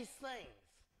all these things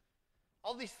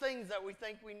that we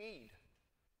think we need.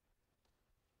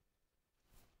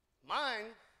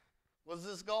 Mine was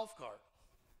this golf cart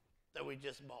that we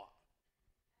just bought.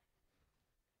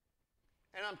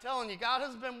 And I'm telling you, God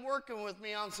has been working with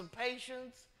me on some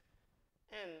patience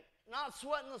and not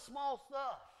sweating the small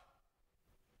stuff.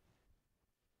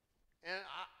 And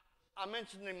I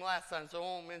mentioned him last time, so I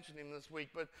won't mention him this week,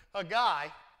 but a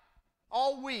guy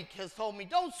all week has told me,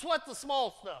 don't sweat the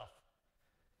small stuff.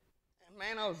 And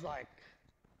man, I was like,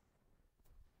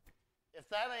 if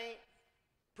that ain't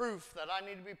proof that I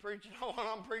need to be preaching on what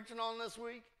I'm preaching on this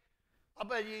week, I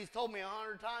bet you he's told me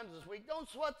 100 times this week, don't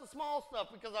sweat the small stuff,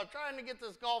 because I'm trying to get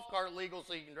this golf cart legal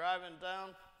so you can drive in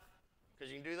town,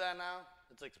 because you can do that now.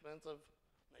 It's expensive.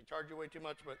 They charge you way too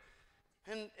much,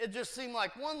 and it just seemed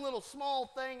like one little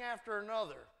small thing after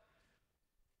another.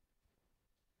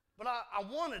 But I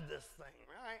wanted this thing,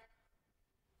 right?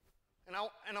 And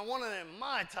I wanted it in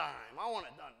my time. I want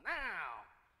it done now.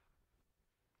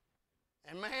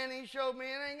 And man, he showed me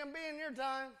it ain't going to be in your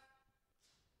time.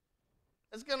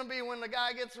 It's going to be when the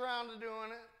guy gets around to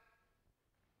doing it.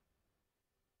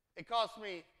 It cost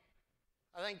me,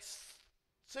 I think,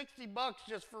 $60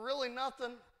 just for really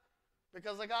nothing,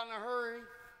 because I got in a hurry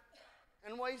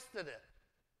and wasted it.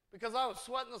 Because I was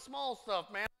sweating the small stuff,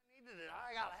 man. I needed it.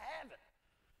 I got to have it.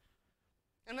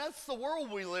 And that's the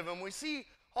world we live in. We see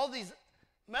all these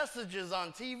messages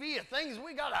on TV of things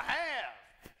we got to have.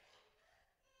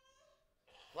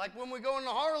 Like when we go in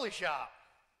the Harley shop.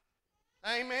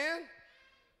 Amen?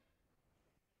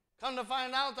 Come to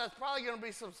find out, that's probably going to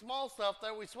be some small stuff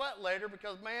that we sweat later,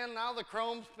 because, man, now the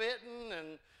chrome's fitting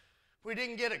and we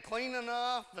didn't get it clean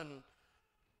enough. And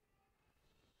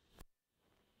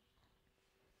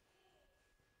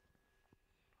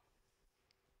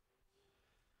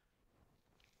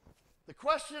the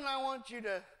question I want you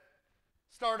to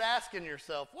start asking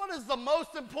yourself, what is the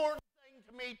most important thing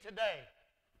to me today?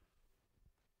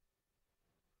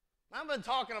 I've been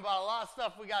talking about a lot of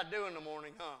stuff we got to do in the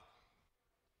morning, huh?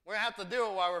 We're going to have to do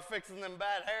it while we're fixing them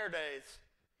bad hair days,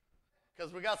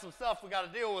 because we got some stuff we got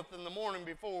to deal with in the morning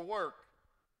before work.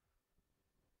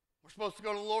 We're supposed to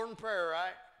go to the Lord in prayer,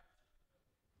 right?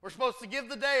 We're supposed to give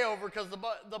the day over, because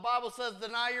the Bible says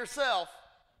deny yourself.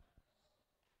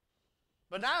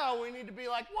 But now we need to be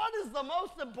like, what is the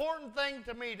most important thing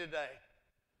to me today?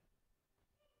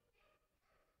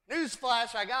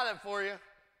 Newsflash, I got it for you.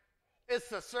 It's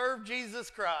to serve Jesus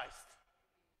Christ.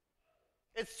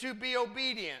 It's to be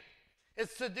obedient.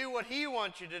 It's to do what he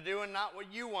wants you to do and not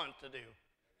what you want to do.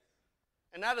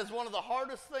 And that is one of the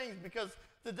hardest things because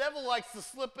the devil likes to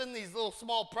slip in these little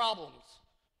small problems.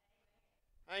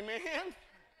 Amen?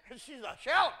 She's a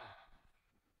shouting.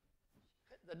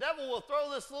 The devil will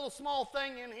throw this little small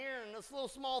thing in here and this little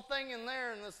small thing in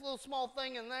there and this little small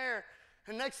thing in there.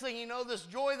 And next thing you know, this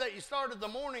joy that you started the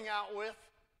morning out with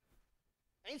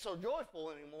ain't so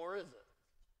joyful anymore, is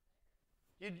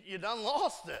it? You done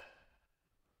lost it.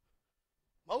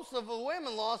 Most of the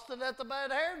women lost it at the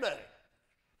bad hair day.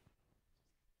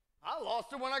 I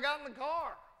lost it when I got in the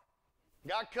car.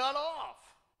 Got cut off.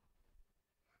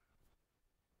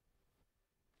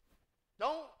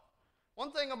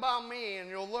 One thing about me, and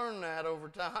you'll learn that over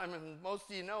time, and most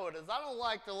of you know it, is I don't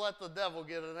like to let the devil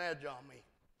get an edge on me.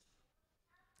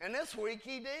 And this week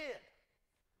he did.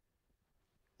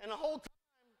 And the whole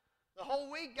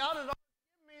week, God had already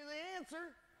given me the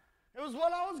answer. It was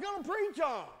what I was going to preach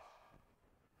on.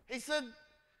 He said,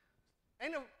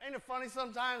 ain't it funny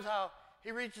sometimes how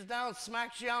he reaches down and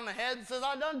smacks you on the head and says,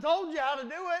 I done told you how to do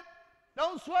it.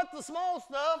 Don't sweat the small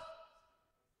stuff.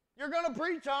 You're going to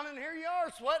preach on it, and here you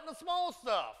are sweating the small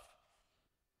stuff.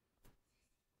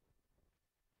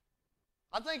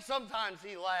 I think sometimes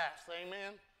he laughs,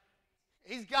 amen?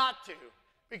 He's got to,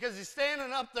 because he's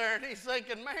standing up there and he's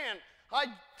thinking, man, I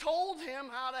told him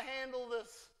how to handle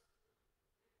this.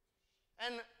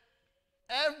 And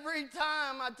every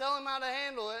time I tell him how to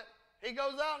handle it, he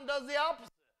goes out and does the opposite.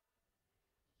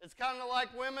 It's kind of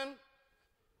like women,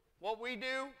 what we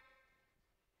do.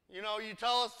 You know, you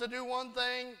tell us to do one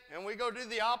thing, and we go do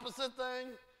the opposite thing.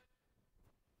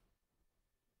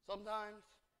 Sometimes.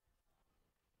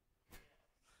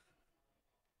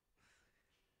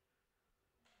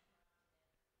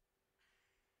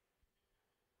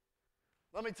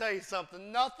 Let me tell you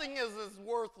something. Nothing is as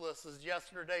worthless as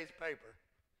yesterday's paper.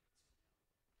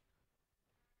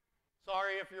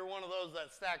 Sorry if you're one of those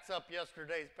that stacks up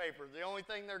yesterday's paper. The only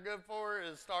thing they're good for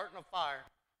is starting a fire.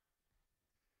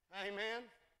 Amen?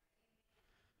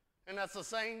 And that's the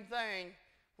same thing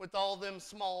with all them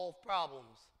small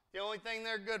problems. The only thing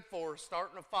they're good for is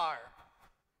starting a fire.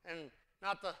 And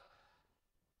not the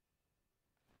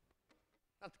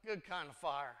good kind of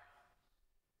fire.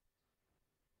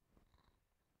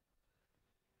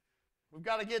 We've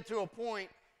got to get to a point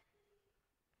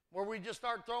where we just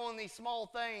start throwing these small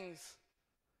things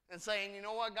and saying, you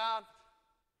know what, God?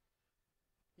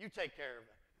 You take care of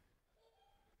it.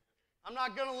 I'm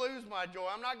not going to lose my joy.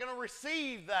 I'm not going to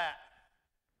receive that.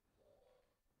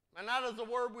 And that is a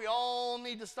word we all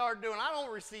need to start doing. I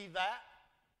don't receive that.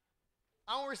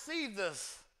 I don't receive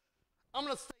this. I'm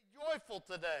going to stay joyful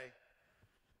today.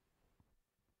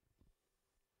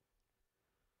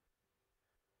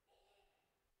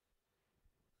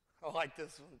 I like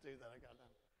this one too that I got done.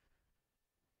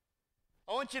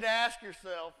 I want you to ask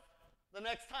yourself the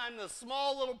next time this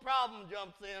small little problem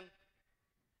jumps in,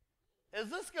 is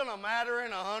this going to matter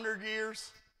in 100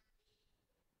 years?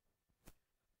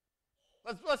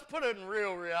 Let's put it in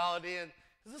real reality. And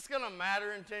is this going to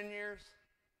matter in 10 years?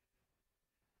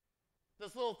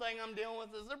 This little thing I'm dealing with,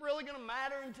 is it really going to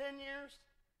matter in 10 years?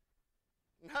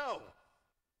 No.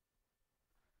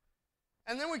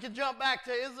 And then we can jump back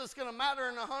to, is this going to matter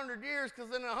in 100 years?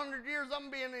 Because in 100 years, I'm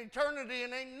going to be in eternity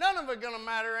and ain't none of it going to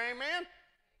matter, amen?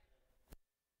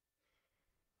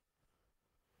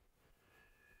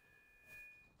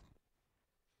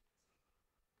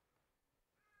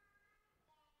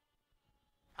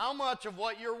 How much of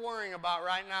what you're worrying about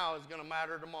right now is going to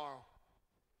matter tomorrow?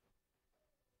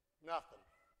 Nothing.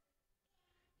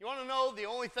 You want to know the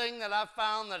only thing that I've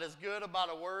found that is good about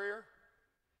a worrier?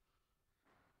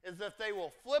 Is if they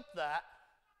will flip that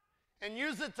and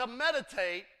use it to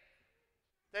meditate,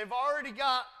 they've already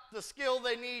got the skill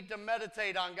they need to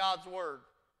meditate on God's Word.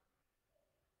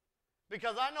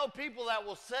 Because I know people that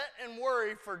will sit and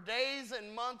worry for days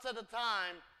and months at a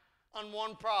time on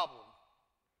one problem.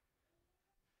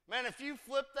 Man, if you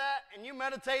flip that and you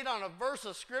meditate on a verse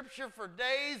of Scripture for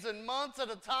days and months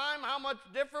at a time, how much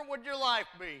different would your life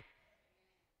be?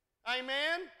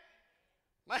 Amen?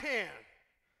 Man.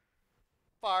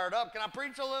 Fired up. Can I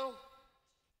preach a little?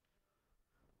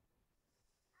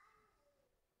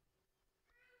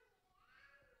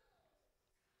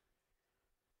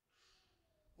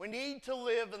 We need to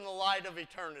live in the light of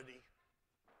eternity.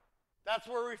 That's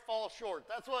where we fall short.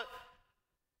 That's what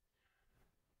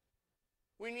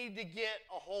we need to get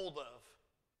a hold of.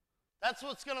 That's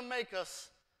what's going to make us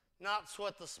not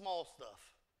sweat the small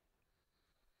stuff.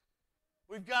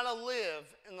 We've got to live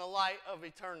in the light of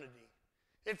eternity.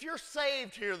 If you're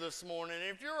saved here this morning,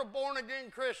 if you're a born-again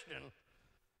Christian,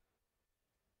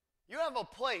 you have a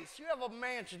place, you have a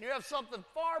mansion, you have something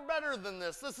far better than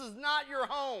this. This is not your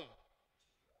home.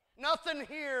 Nothing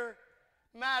here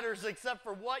matters except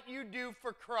for what you do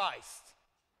for Christ.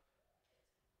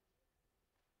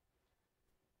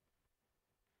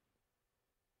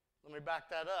 Let me back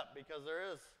that up, because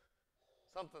there is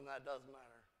something that does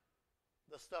matter.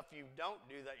 The stuff you don't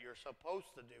do that you're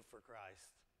supposed to do for Christ.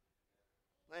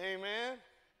 Amen?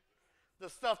 The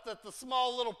stuff that the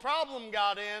small little problem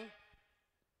got in,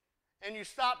 and you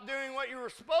stopped doing what you were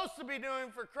supposed to be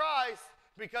doing for Christ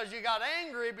because you got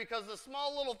angry because the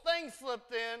small little thing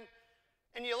slipped in,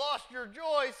 and you lost your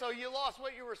joy, so you lost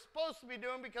what you were supposed to be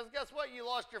doing, because guess what? You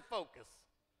lost your focus.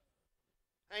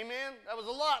 Amen? That was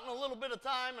a lot in a little bit of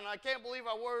time, and I can't believe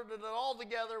I worded it all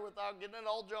together without getting it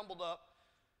all jumbled up.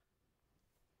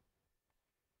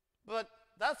 But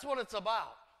that's what it's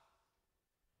about.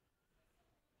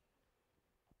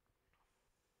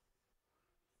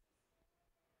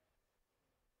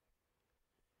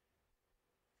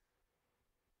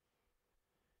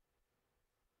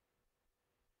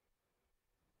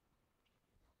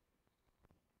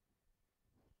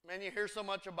 Man, you hear so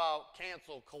much about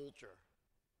cancel culture.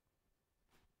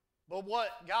 But what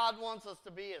God wants us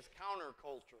to be is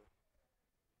counterculture.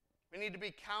 We need to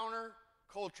be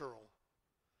countercultural.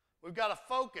 We've got to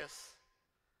focus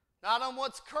not on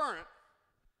what's current,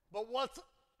 but what's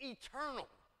eternal.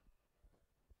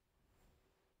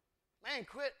 Man,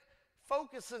 quit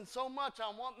focusing so much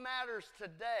on what matters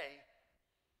today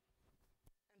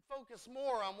and focus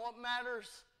more on what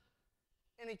matters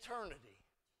in eternity.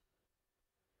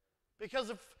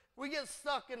 Because if we get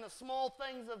stuck in the small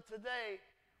things of today,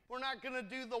 we're not going to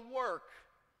do the work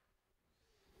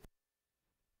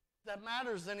that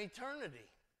matters in eternity.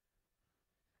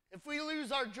 If we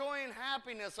lose our joy and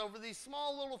happiness over these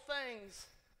small little things,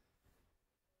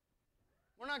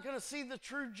 we're not going to see the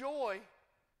true joy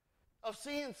of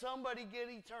seeing somebody get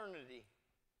eternity.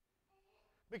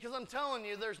 Because I'm telling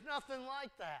you, there's nothing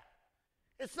like that.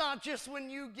 It's not just when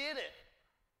you get it.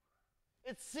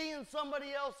 It's seeing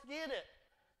somebody else get it.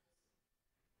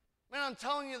 Man, I'm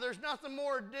telling you, there's nothing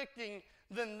more addicting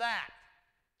than that.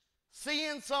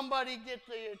 Seeing somebody get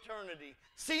the eternity.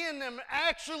 Seeing them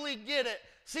actually get it.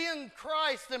 Seeing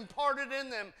Christ imparted in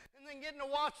them. And then getting to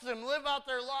watch them live out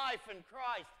their life in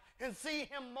Christ. And see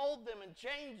Him mold them and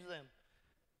change them.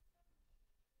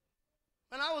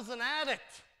 And I was an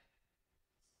addict.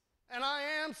 And I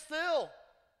am still.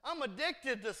 I'm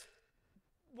addicted to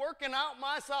working out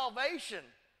my salvation.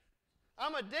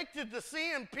 I'm addicted to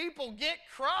seeing people get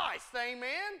Christ.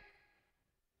 Amen?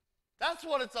 That's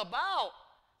what it's about.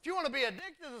 If you want to be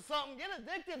addicted to something, get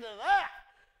addicted to that.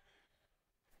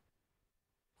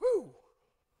 Whew.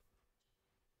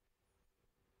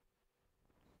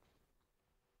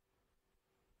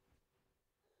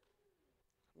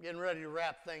 I'm getting ready to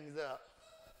wrap things up.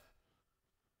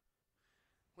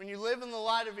 When you live in the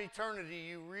light of eternity,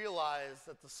 you realize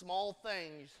that the small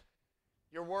things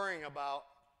you're worrying about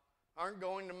aren't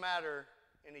going to matter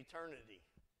in eternity.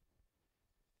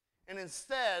 And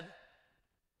instead,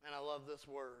 and I love this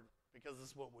word because this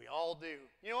is what we all do.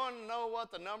 You want to know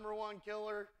what the number one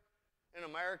killer in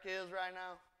America is right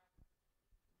now?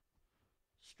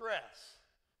 Stress.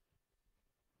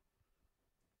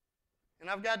 And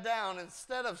I've got down,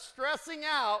 instead of stressing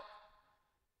out,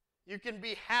 you can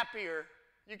be happier.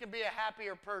 You can be a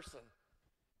happier person.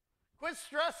 Quit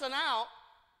stressing out.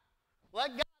 Let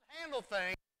God handle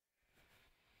things.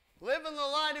 Live in the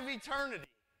light of eternity.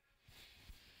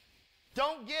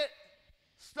 Don't get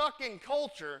stuck in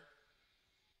culture.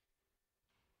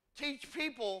 Teach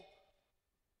people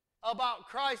about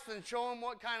Christ and show them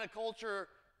what kind of culture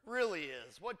really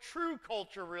is, what true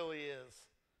culture really is,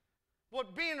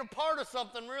 what being a part of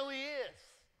something really is.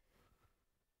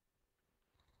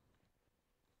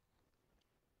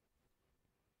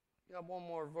 Got one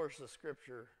more verse of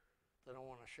scripture that I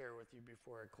want to share with you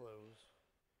before I close.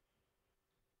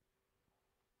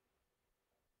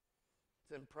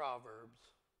 It's in Proverbs.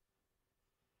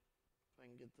 If I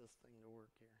can get this thing to work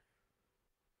here.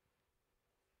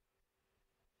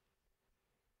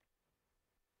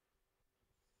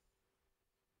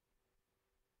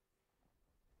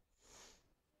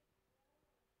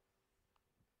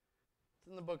 It's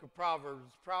in the book of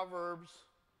Proverbs. Proverbs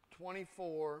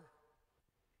 24:10.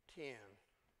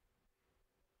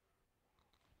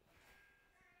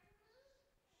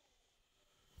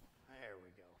 There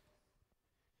we go.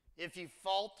 If you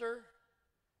falter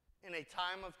in a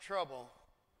time of trouble,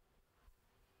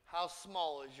 how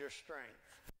small is your strength?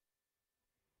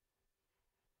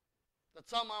 but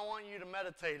something I want you to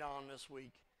meditate on this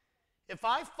week. If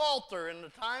I falter in the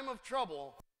time of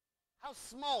trouble, how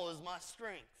small is my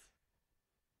strength?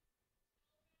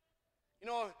 You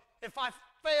know, if I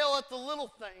fail at the little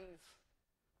things,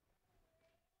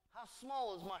 how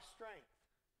small is my strength?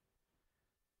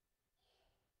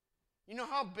 You know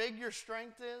how big your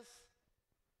strength is?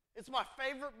 It's my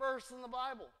favorite verse in the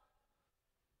Bible.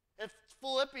 It's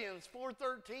Philippians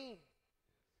 4:13.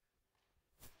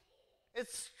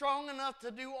 It's strong enough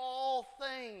to do all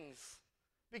things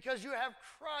because you have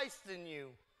Christ in you.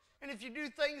 And if you do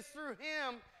things through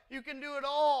Him, you can do it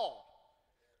all.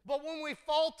 But when we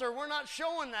falter, we're not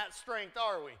showing that strength,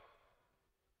 are we?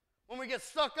 When we get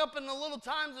stuck up in the little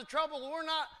times of trouble, we're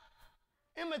not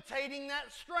imitating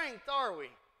that strength, are we?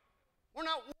 We're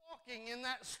not walking in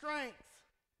that strength.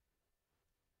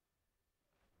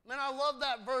 Man, I love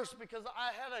that verse because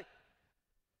I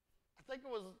think it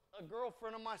was a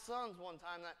girlfriend of my son's one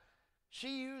time that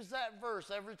she used that verse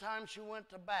every time she went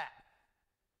to bat.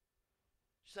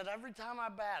 She said, every time I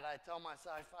bat, I tell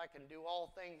myself I can do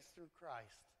all things through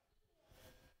Christ.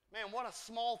 Man, what a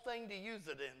small thing to use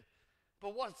it in.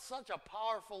 But what such a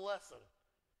powerful lesson.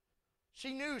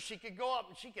 She knew she could go up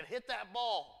and she could hit that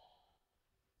ball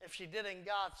if she did it in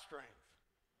God's strength.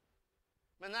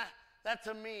 Man, that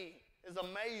to me is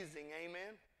amazing,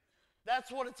 amen? That's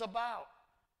what it's about.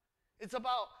 It's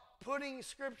about putting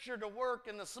Scripture to work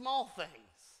in the small things.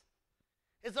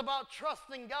 It's about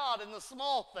trusting God in the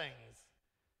small things.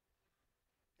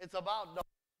 It's about don't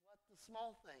sweat the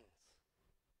small things.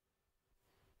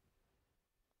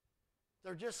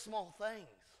 They're just small things.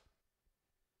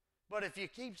 But if you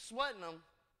keep sweating them,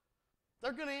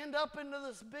 they're going to end up into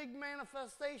this big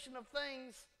manifestation of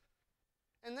things.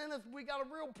 And then we got a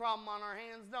real problem on our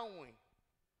hands, don't we?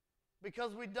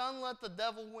 Because we done let the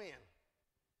devil win.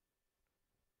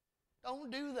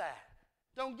 Don't do that.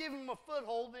 Don't give him a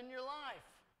foothold in your life.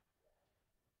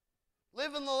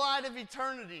 Live in the light of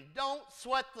eternity. Don't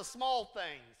sweat the small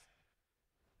things.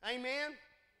 Amen?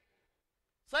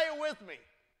 Say it with me.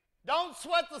 Don't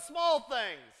sweat the small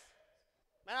things.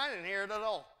 Man, I didn't hear it at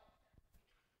all.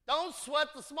 Don't sweat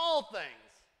the small things.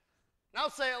 Now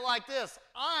say it like this.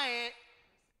 I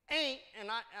ain't, and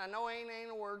I know ain't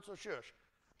a word, so shush.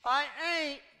 I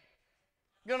ain't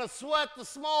going to sweat the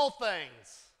small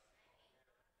things.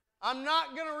 I'm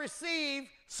not going to receive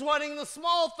sweating the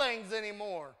small things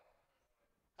anymore.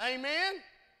 Amen?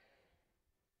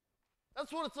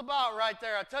 That's what it's about right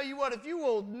there. I tell you what, if you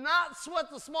will not sweat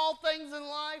the small things in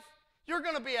life, you're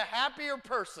going to be a happier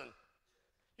person.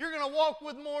 You're going to walk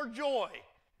with more joy.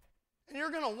 And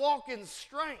you're going to walk in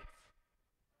strength.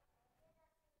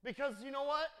 Because you know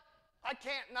what? I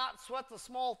can't not sweat the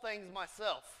small things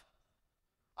myself.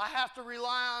 I have to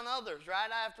rely on others, right?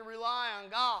 I have to rely on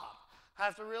God. I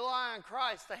have to rely on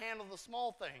Christ to handle the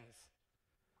small things.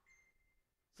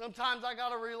 Sometimes I got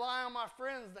to rely on my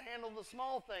friends to handle the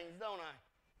small things, don't I?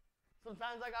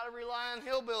 Sometimes I got to rely on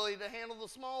Hillbilly to handle the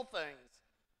small things.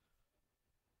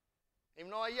 Even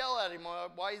though I yell at him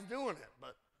while he's doing it,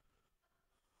 but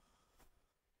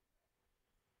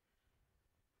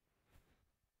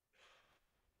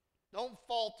don't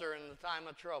falter in the time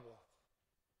of trouble.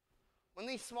 When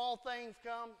these small things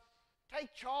come,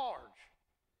 take charge.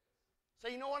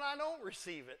 Say, you know what, I don't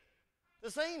receive it.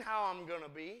 This ain't how I'm going to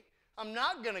be. I'm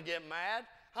not going to get mad.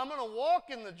 I'm going to walk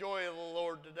in the joy of the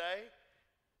Lord today.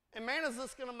 And man, is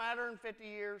this going to matter in 50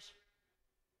 years?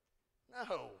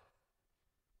 No.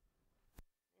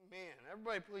 Amen.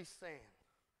 Everybody please stand.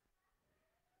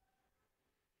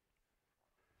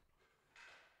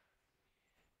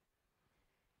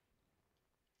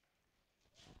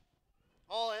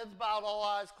 All heads bowed, all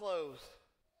eyes closed.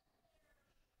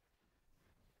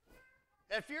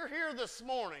 If you're here this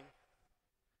morning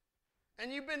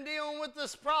and you've been dealing with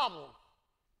this problem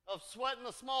of sweating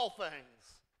the small things,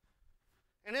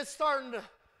 and it's starting to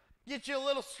get you a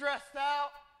little stressed out,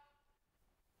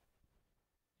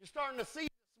 you're starting to see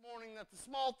this morning that the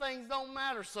small things don't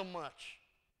matter so much.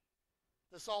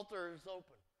 This altar is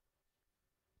open.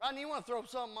 Rodney, you want to throw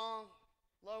something on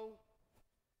low?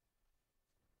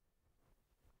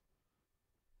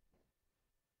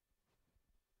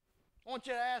 I want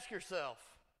you to ask yourself.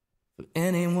 For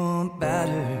anyone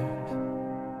battered,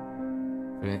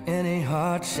 for any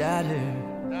heart shattered,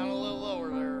 Down a little lower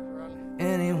there, Rodney.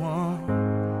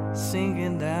 anyone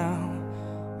sinking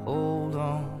down, hold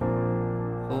on,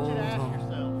 I want you hold to ask on. For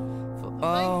yourself. The things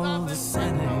all I've the been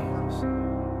sinners, praying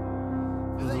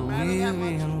over, do the they matter that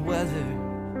weary much? and weathered,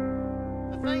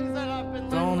 The things that I've been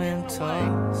thrown letting in get in the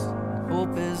way, toss,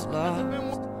 hope is has it lost. been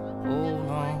worth letting Hold get in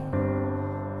the way?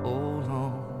 on, hold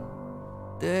on.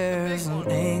 There's an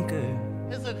anchor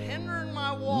Is it hindering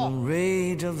my The walk?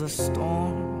 rage of the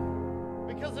storm,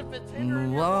 Because if it's the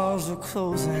hindering your walk, walls are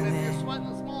closing and if you're in, sweating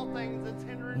the small things, it's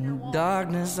hindering your walk.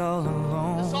 darkness all This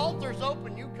alone. altar's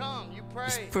open. You come. You pray.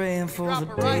 Just praying you for drop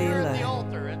the it right here at the daylight.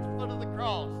 altar, at the foot of the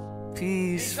cross.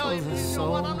 Peace You tell for him, the you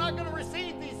know what? I'm soul. not going to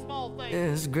receive these small things.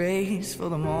 There's grace for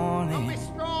the I'll be morning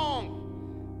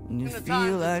strong when you in the feel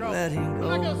times of like trouble. letting I'm not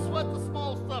going to go. sweat the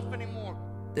small stuff anymore.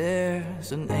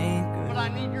 There's an But anchor. I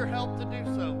need your help to do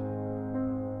so.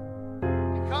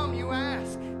 You come, you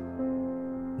ask.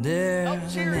 Help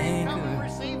There's cheer an you, come and anchor.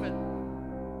 receive it.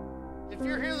 If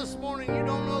you're here this morning, you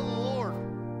don't know the Lord.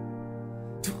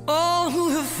 To all who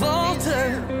have He's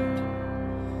faltered, here.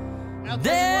 Now,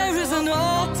 there is an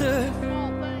altar.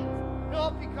 Small things. He'll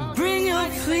help you conquer Bring the your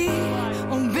mighty plea things in life.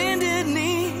 on bended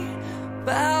knee.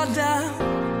 Bow down,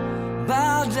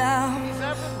 bow down. He's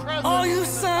ever present. All you in the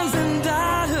sons time. and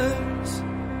daughters,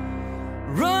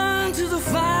 run to the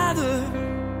Father.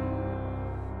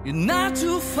 You're not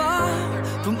too far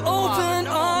from open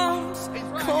arms.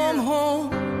 Come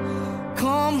home,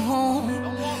 come home.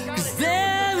 Don't walk out 'Cause of here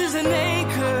there is an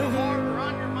anchor Lord, or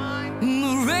on your mind. in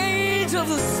the rage of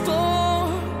the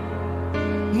storm.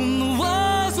 When the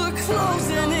walls were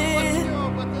closing in,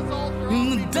 in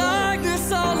the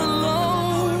darkness all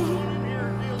alone.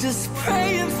 Just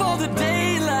praying for the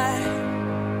daylight,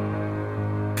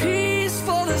 peace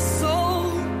for the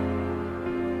soul.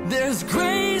 There's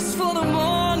grace for the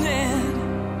morning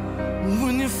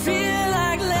when you feel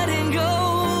like letting go.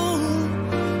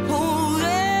 Oh,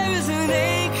 there is an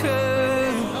anchor.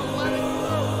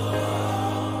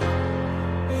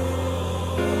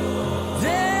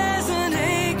 There's an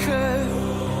anchor.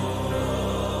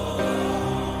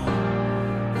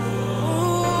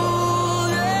 Oh,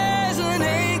 there's an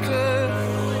anchor.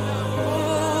 Oh,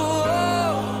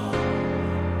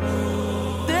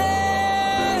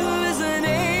 there is an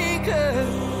anchor.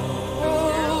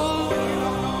 Oh,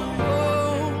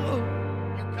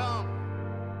 You come.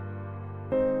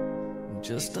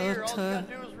 just He's here. a All you gotta touch.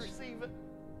 do is receive it.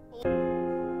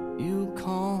 You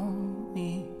calm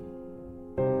me.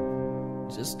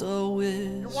 Just a You're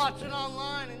wish. watching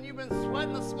online and you've been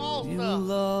sweating the small You stuff.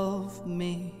 love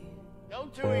me Go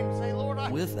to him. Say, Lord, I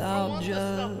don't without want this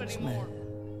stuff judgment. anymore.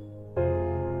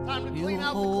 Time to You clean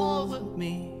out the closet. hold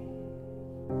me.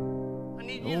 I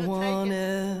need you No to one take it.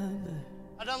 ever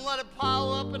I done let it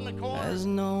pile up in the corner. has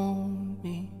known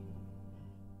me.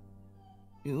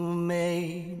 You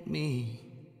made me.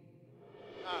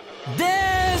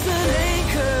 There's an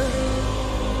anchor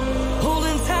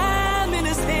holding time in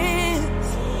his hands.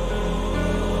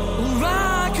 A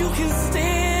rock you can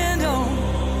stand on.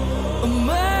 A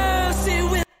mercy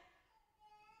with.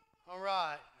 All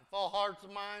right. If all hearts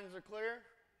and minds are clear.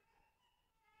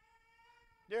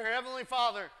 Dear Heavenly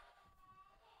Father,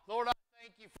 Lord, I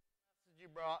thank you for the message you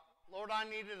brought. Lord, I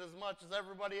need it as much as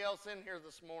everybody else in here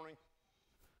this morning.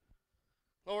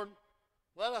 Lord,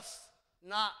 let us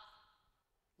not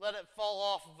let it fall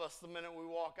off of us the minute we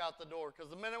walk out the door. Because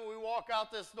the minute we walk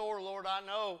out this door, Lord, I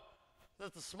know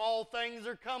that the small things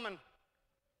are coming.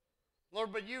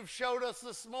 Lord, but you've showed us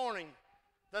this morning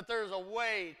that there's a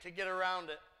way to get around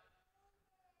it.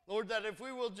 Lord, that if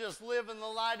we will just live in the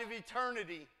light of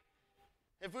eternity,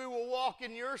 if we will walk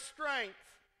in your strength,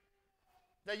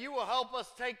 that you will help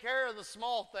us take care of the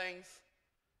small things.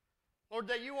 Lord,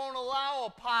 that you won't allow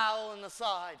a pile in the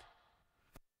side.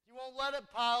 You won't let it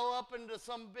pile up into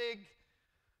some big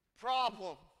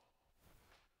problem.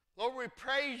 Lord, we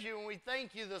praise you and we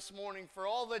thank you this morning for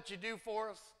all that you do for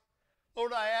us.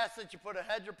 Lord, I ask that you put a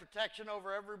hedge of protection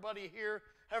over everybody here,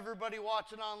 everybody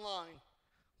watching online.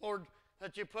 Lord,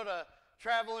 that you put a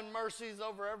traveling mercies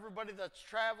over everybody that's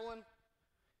traveling.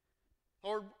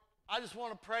 Lord, I just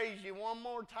want to praise you one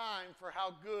more time for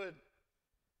how good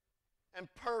and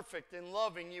perfect and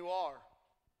loving you are.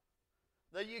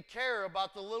 That you care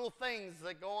about the little things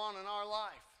that go on in our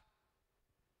life.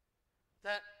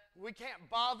 That we can't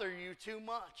bother you too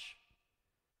much.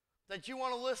 That you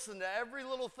want to listen to every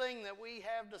little thing that we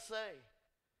have to say.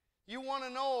 You want to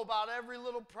know about every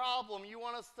little problem. You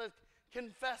want us to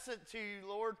confess it to you,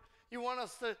 Lord. You want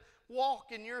us to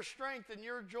walk in your strength and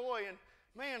your joy. And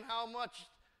man, how much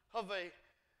of a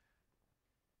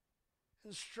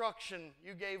instruction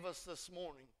you gave us this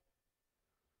morning.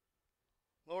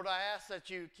 Lord, I ask that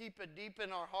you keep it deep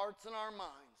in our hearts and our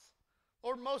minds.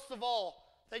 Lord, most of all,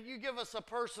 that you give us a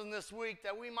person this week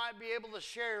that we might be able to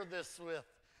share this with,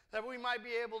 that we might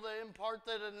be able to impart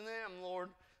that in them, Lord,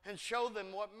 and show them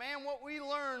what we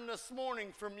learned this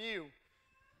morning from you.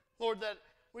 Lord, that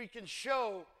we can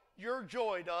show your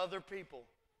joy to other people.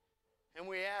 And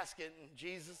we ask it in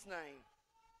Jesus' name.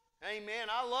 Amen.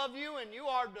 I love you, and you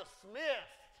are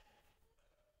dismissed.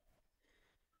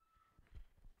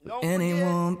 Don't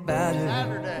Anyone forget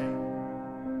battered,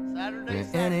 Saturday,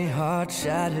 any heart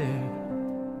shattered,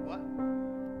 What?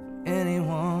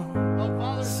 anyone Oh,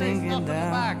 Father's Day singing stuff in the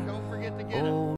down back. Don't forget to get it. old